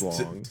giant Just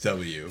schlong.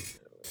 W.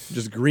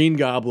 Just Green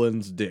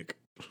Goblin's dick.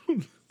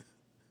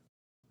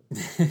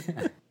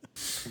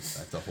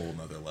 That's a whole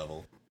nother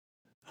level.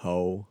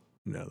 Oh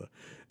no.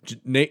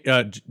 Nate,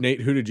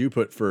 who did you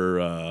put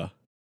for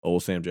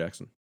old Sam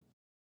Jackson?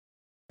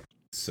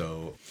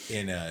 So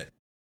in a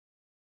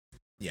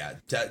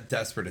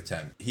desperate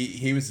attempt,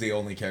 he was the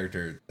only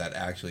character that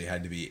actually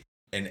had to be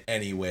in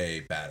any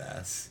way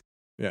badass.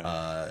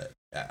 Yeah.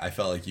 I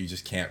felt like you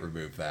just can't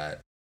remove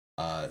that.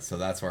 So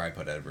that's where I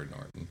put Edward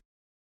Norton.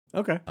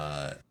 Okay.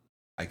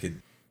 I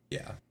could,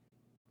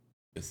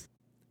 just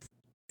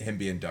him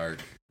being dark,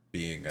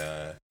 being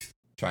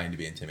trying to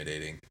be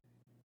intimidating.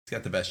 He's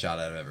got the best shot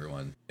out of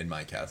everyone in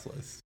my cast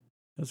list.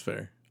 That's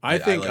fair. I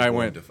think like I Willem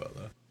went. Dafoe,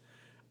 though.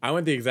 I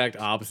went the exact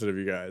opposite of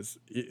you guys,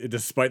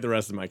 despite the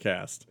rest of my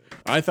cast.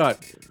 I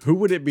thought, who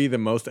would it be the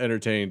most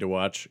entertaining to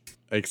watch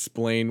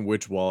explain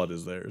which wallet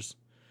is theirs?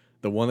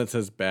 The one that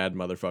says bad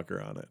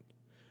motherfucker on it.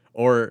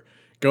 Or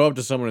go up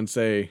to someone and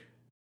say,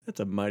 that's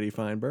a mighty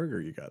fine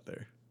burger you got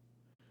there.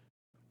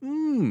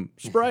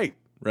 Sprite,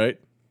 right?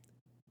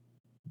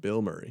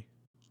 Bill Murray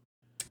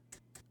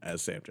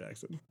as Sam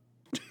Jackson.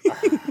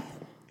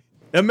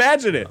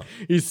 Imagine it.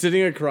 He's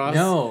sitting across.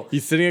 No.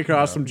 He's sitting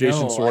across from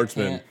Jason No, I Schwartzman,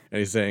 can't. and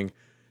he's saying,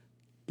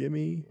 "Give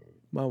me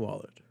my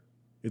wallet.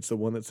 It's the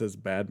one that says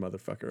bad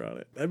motherfucker on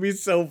it." That'd be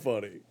so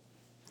funny.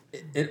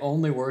 It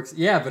only works.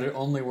 Yeah, but it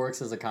only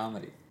works as a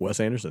comedy. Wes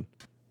Anderson.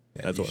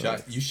 Yeah, That's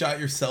what you shot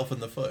yourself in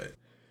the foot.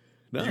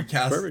 No,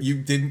 You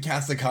you didn't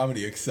cast a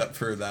comedy except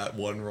for that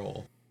one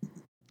role.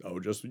 Oh,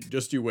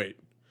 just you wait.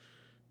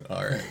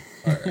 All right.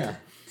 All right. Yeah.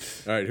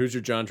 All right, who's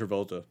your John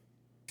Travolta?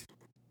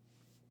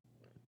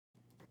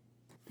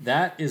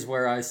 That is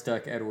where I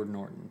stuck Edward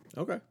Norton.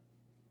 Okay,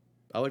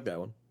 I like that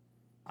one.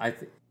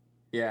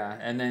 Yeah,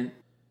 and then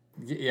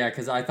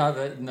because I thought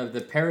that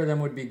the pair of them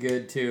would be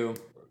good too.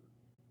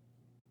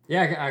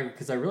 Yeah,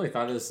 because I really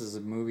thought this was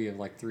a movie of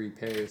like three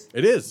pairs.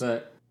 It is.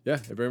 But Yeah,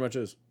 it very much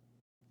is.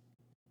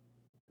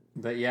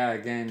 yeah,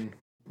 again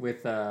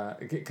with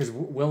because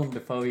Willem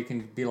Dafoe, he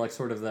can be like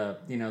sort of the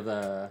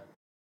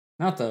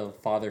not the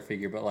father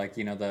figure, but like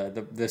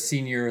the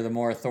senior, the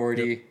more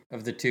authority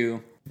of the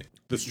two.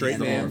 The straight He's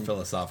the man. more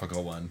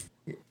philosophical one.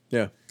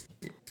 Yeah.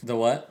 The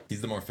what?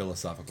 He's the more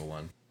philosophical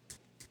one.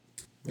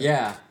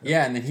 Yeah,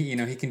 and then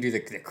he can do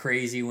the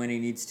crazy when he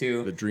needs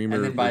to. The dreamer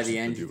and then by versus the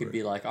end the he could doer.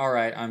 be like, "All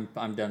right, I'm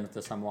done with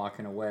this. I'm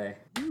walking away."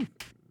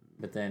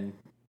 But then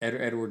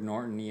Edward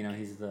Norton,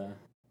 he's the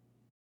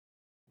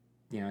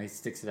he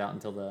sticks it out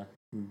until the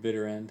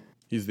bitter end.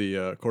 He's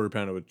the quarter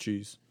pounder with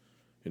cheese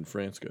in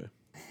France guy.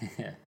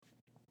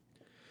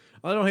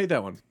 I don't hate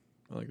that one.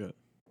 I like that.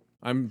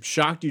 I'm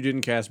shocked you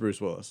didn't cast Bruce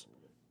Willis.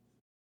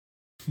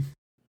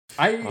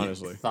 I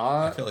Honestly. I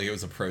thought feel like it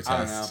was a I don't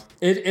know.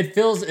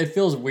 protest. It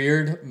feels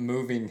weird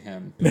moving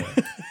him to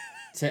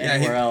Yeah,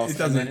 anywhere else,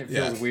 it and then doesn't- it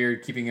feels yeah.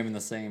 weird keeping him in the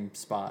same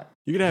spot.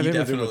 You could have him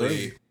with Uma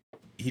Thurman.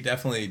 He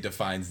definitely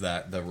defines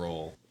the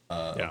role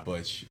Yeah. of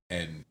Butch,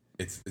 and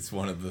it's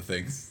one of the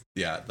things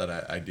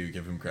that I do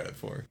give him credit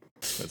for.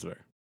 That's fair.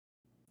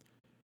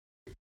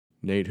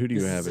 Nate, who do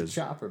you This have is a as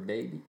chopper,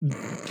 baby.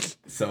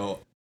 So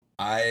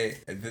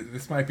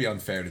this might be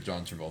unfair to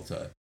John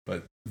Travolta,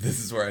 but this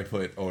is where I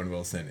put Owen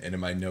Wilson, and in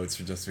my notes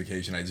for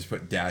justification, I just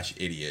put dash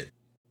idiot.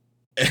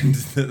 And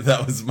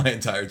that was my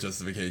entire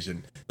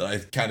justification. That I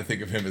kind of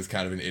think of him as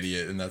kind of an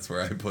idiot, and that's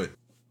where I put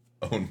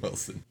Owen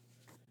Wilson.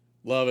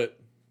 Love it.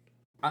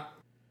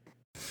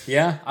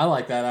 Yeah, I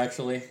like that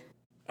actually.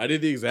 I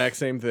did the exact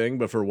same thing,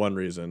 but for one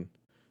reason.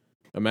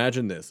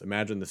 Imagine this.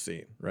 Imagine the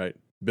scene, right?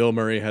 Bill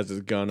Murray has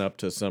his gun up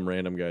to some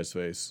random guy's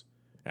face,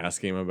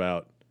 asking him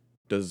about,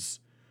 does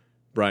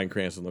Bryan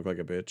Cranston look like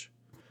a bitch?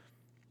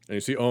 And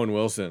you see Owen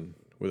Wilson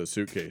with a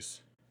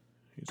suitcase.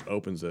 He just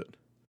opens it.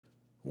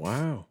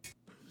 Wow.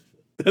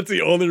 That's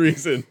the only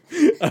reason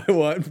I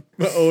want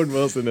Owen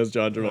Wilson as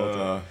John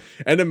Travolta.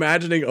 And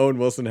imagining Owen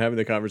Wilson having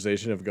the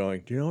conversation of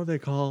going, do you know what they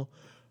call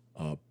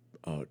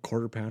a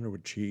quarter pounder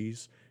with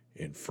cheese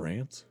in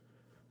France,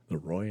 the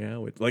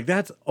Royale. Like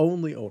that's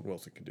only Owen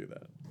Wilson can do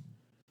that.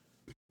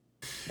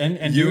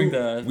 And You- doing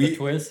the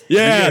twist.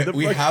 Yeah,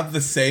 we have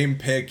the same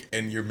pick,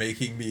 and you're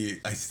making me.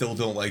 I still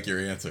don't like your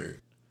answer.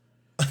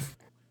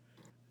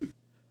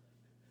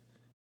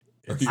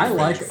 I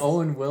like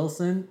Owen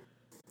Wilson,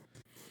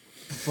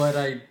 but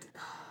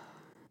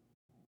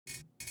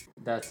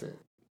that's it.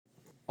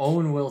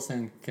 Owen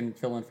Wilson can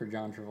fill in for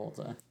John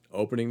Travolta.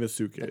 Opening the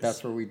suitcase. But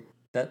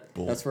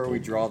that's where we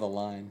draw the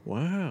line.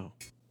 Wow.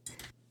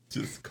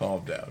 Just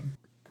calm down.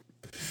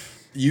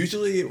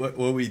 Usually,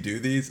 when we do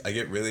these, I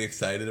get really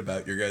excited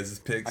about your guys'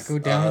 picks. I go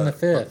down in the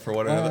fifth. For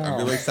one another, I'm Wow.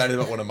 really excited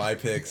about one of my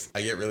picks.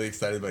 I get really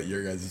excited about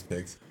your guys'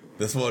 picks.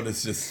 This one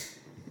is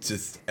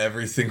just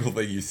every single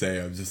thing you say,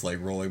 I'm just like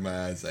rolling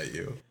my eyes at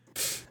you.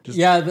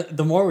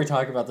 The more we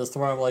talk about this, the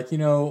more I'm like,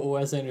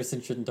 Wes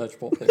Anderson shouldn't touch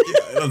Pulp Fiction.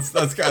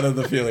 That's kind of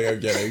the feeling I'm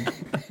getting.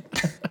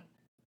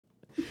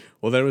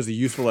 Well, that was a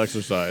useful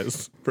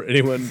exercise for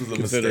anyone is a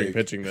considering mistake.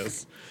 pitching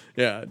this.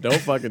 Yeah, don't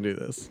fucking do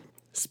this.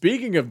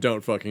 Speaking of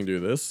don't fucking do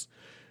this,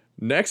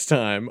 next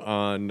time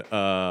on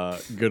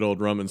Good Old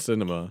Rum and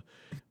Cinema,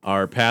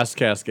 our past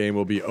cast game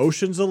will be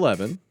Ocean's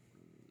 11,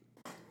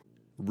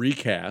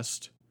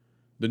 recast,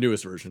 the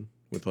newest version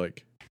with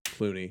like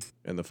Clooney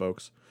and the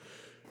folks,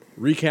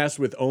 recast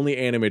with only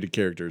animated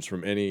characters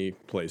from any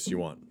place you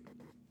want.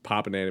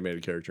 Pop an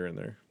animated character in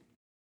there.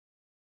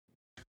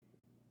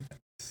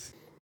 It's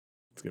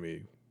gonna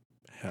be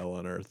hell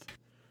on earth.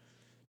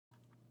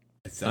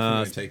 It's definitely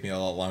going to take me a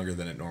lot longer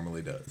than it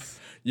normally does.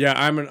 Yeah,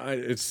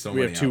 So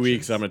we have many 2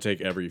 weeks. options. I'm gonna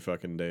take every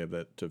fucking day of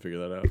that to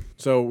figure that out.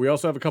 So we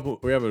also have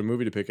we have a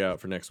movie to pick out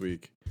for next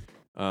week.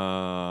 We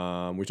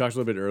talked a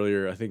little bit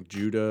earlier. I think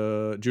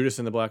Judas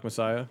and the Black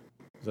Messiah.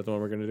 Is that the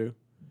one we're gonna do?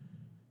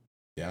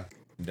 Yeah.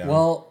 I'm down.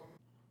 Well,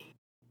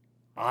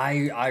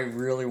 I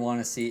really want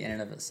to see In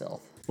and of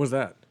Itself. What's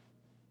that?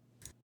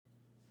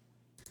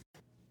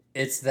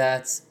 It's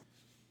that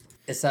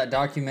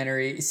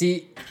documentary.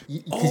 See,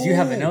 because you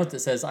have a note that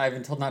says I've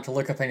been told not to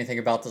look up anything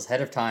about this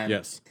ahead of time.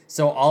 Yes.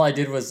 So all I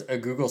did was a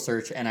Google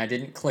search, and I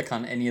didn't click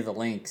on any of the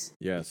links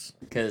Yes.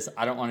 because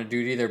I don't want to do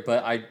it either.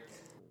 But I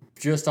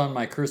just on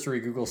my cursory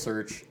Google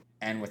search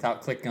and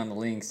without clicking on the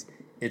links,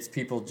 it's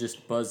people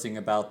just buzzing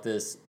about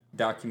this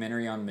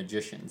documentary on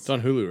magicians. It's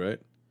on Hulu, right? I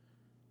think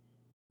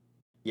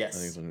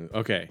Yes. it's on Hulu.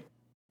 Okay.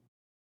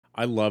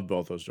 I love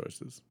both those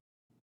choices.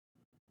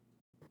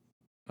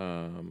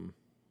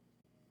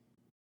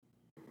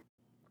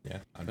 yeah,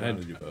 I'm down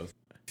to do both.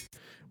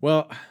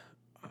 Well,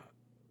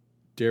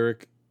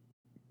 Derek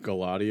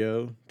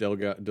Delgadios.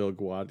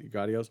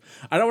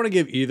 I don't want to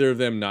give either of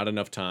them not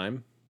enough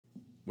time,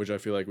 which I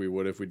feel like we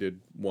would if we did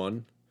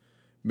one.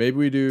 Maybe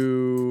we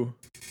do.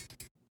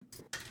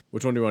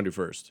 Which one do you want to do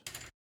first?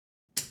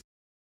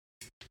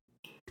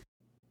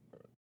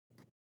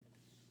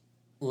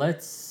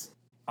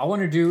 I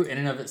want to do In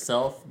and of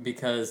Itself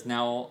because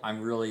now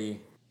I'm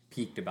really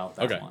peaked about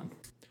that Okay. one.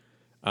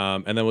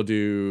 And then we'll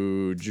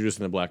do Judas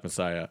and the Black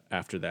Messiah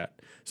after that.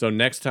 So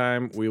next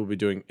time we will be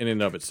doing In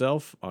and of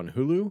Itself on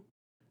Hulu.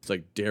 It's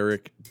like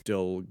Derek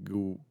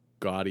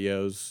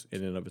Delgadio's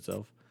In and of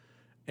Itself.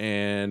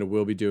 And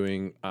we'll be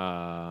doing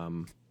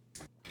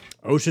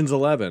Ocean's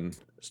 11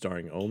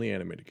 starring only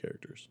animated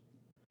characters.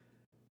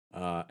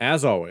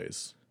 As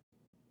always.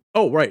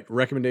 Oh, right.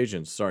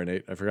 Recommendations. Sorry,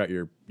 Nate. I forgot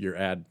your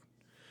ad.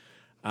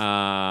 Remember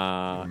Any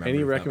to not be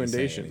saying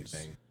recommendations?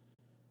 anything.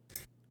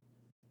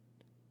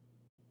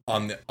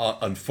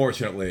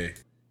 Unfortunately,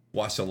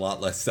 watched a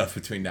lot less stuff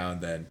between now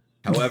and then.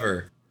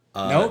 However,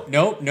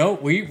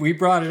 Nope. We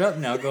brought it up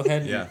now. Go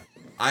ahead. yeah,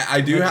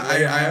 I do. I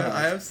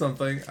have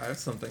something. I have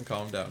something.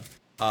 Calm down.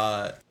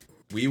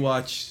 We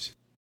watched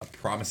A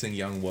Promising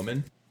Young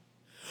Woman.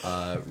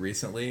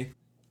 Recently.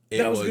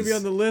 That was going to be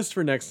on the list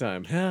for next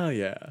time. Hell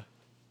yeah.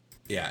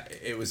 Yeah,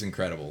 it was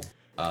incredible.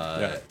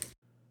 Yeah.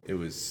 It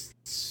was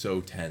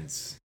so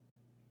tense.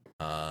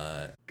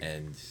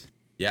 And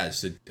yeah,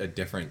 just a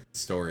different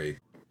story.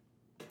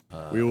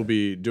 We will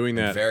be doing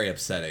that Very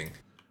upsetting.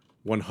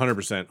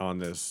 100% on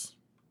this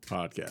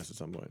podcast at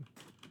some point.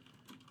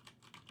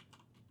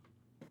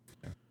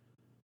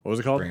 What was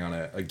it called? Bring on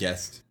a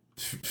guest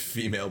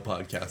female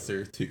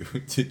podcaster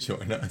to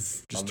join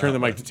us. Just on turn the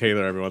that mic to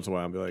Taylor every once in a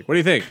while and be like, what do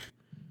you think?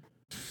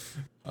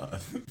 one.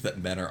 That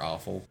men are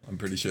awful. I'm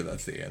pretty sure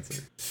that's the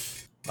answer.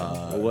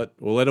 We'll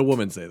let a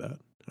woman say that.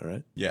 All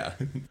right. Yeah,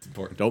 it's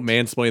important. Don't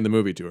mansplain the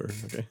movie to her.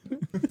 Okay.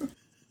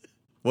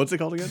 What's it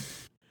called again?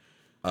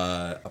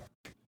 A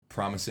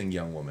Promising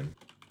Young Woman.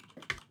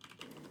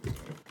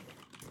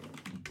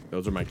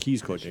 Those are my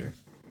keys clicking.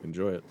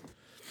 Enjoy it.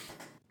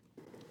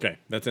 Okay,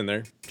 that's in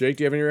there. Jake,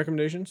 do you have any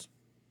recommendations?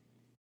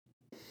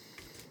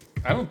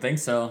 I don't think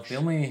so. The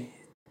only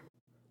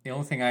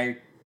thing I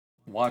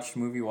watched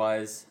movie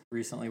wise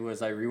recently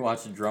was I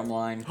rewatched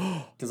Drumline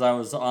because I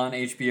was on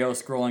HBO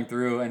scrolling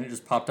through and it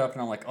just popped up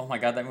and I'm like, oh my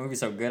god, that movie's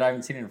so good. I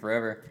haven't seen it in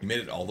forever. You made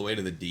it all the way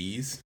to the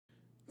D's.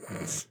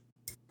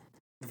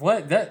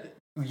 What? That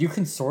you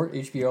can sort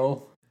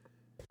HBO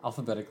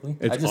alphabetically.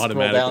 It's I just scroll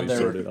automatically down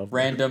sorted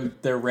alphabetically.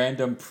 their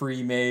random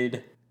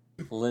pre-made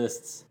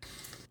lists.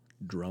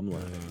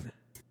 Drumline.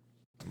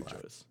 Good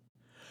choice.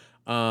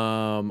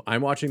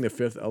 I'm watching The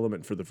Fifth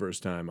Element for the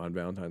first time on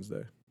Valentine's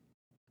Day.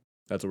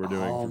 That's what we're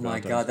doing. Oh for my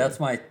Valentine's god,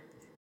 Day.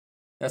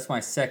 that's my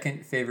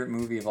second favorite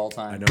movie of all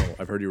time. I know.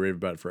 I've heard you rave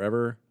about it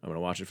forever. I'm gonna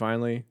watch it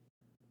finally.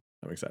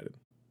 I'm excited.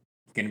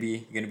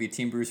 You're gonna be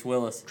Team Bruce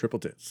Willis. Triple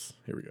tits.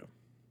 Here we go.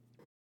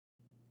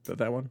 Is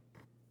that one?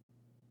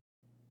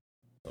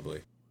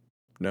 Lovely.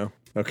 No.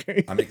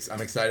 Okay. I'm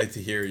excited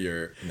to hear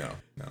your no.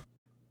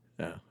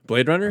 Yeah.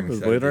 Blade Runner I'm was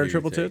excited Blade to Runner hear your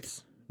Triple take.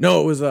 Tits.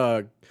 No, it was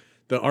the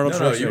Arnold No,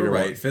 Schwarzenegger you were one.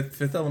 right.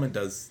 Fifth Element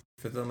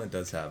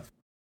does have.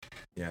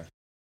 Yeah.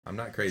 I'm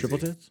not crazy. Triple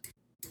tits.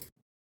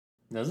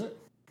 Does it?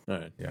 All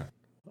right. Yeah.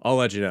 I'll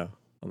let you know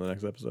on the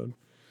next episode.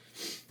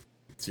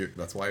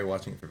 That's why you're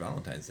watching it for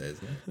Valentine's Day,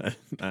 isn't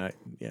it?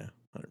 Yeah,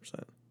 100%.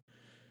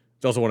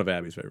 It's also one of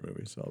Abby's favorite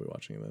movies, so I'll be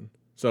watching it then.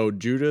 So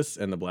Judas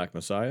and the Black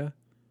Messiah.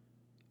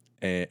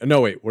 And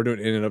no, wait, we're doing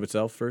In and of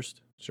Itself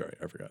first. Sorry,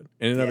 I forgot.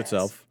 In and of Yes.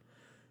 Itself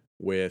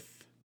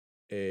with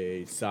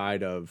a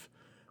side of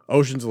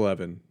Ocean's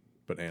 11,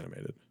 but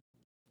animated.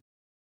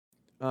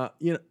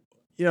 You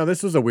know,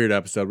 this was a weird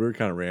episode. We were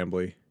kind of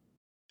rambly.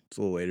 It's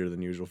a little later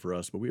than usual for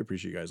us, but we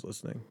appreciate you guys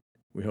listening.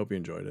 We hope you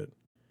enjoyed it.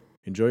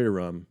 Enjoy your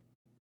rum.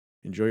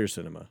 Enjoy your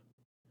cinema.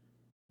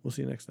 We'll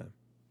see you next time.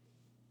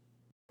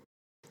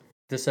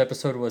 This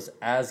episode was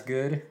as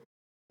good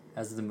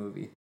as the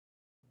movie.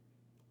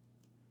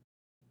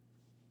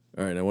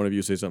 All right, now one of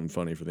you say something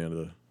funny for the end of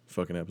the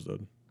fucking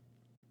episode.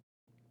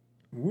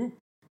 Woo.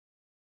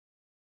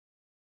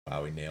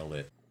 Wow, we nailed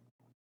it.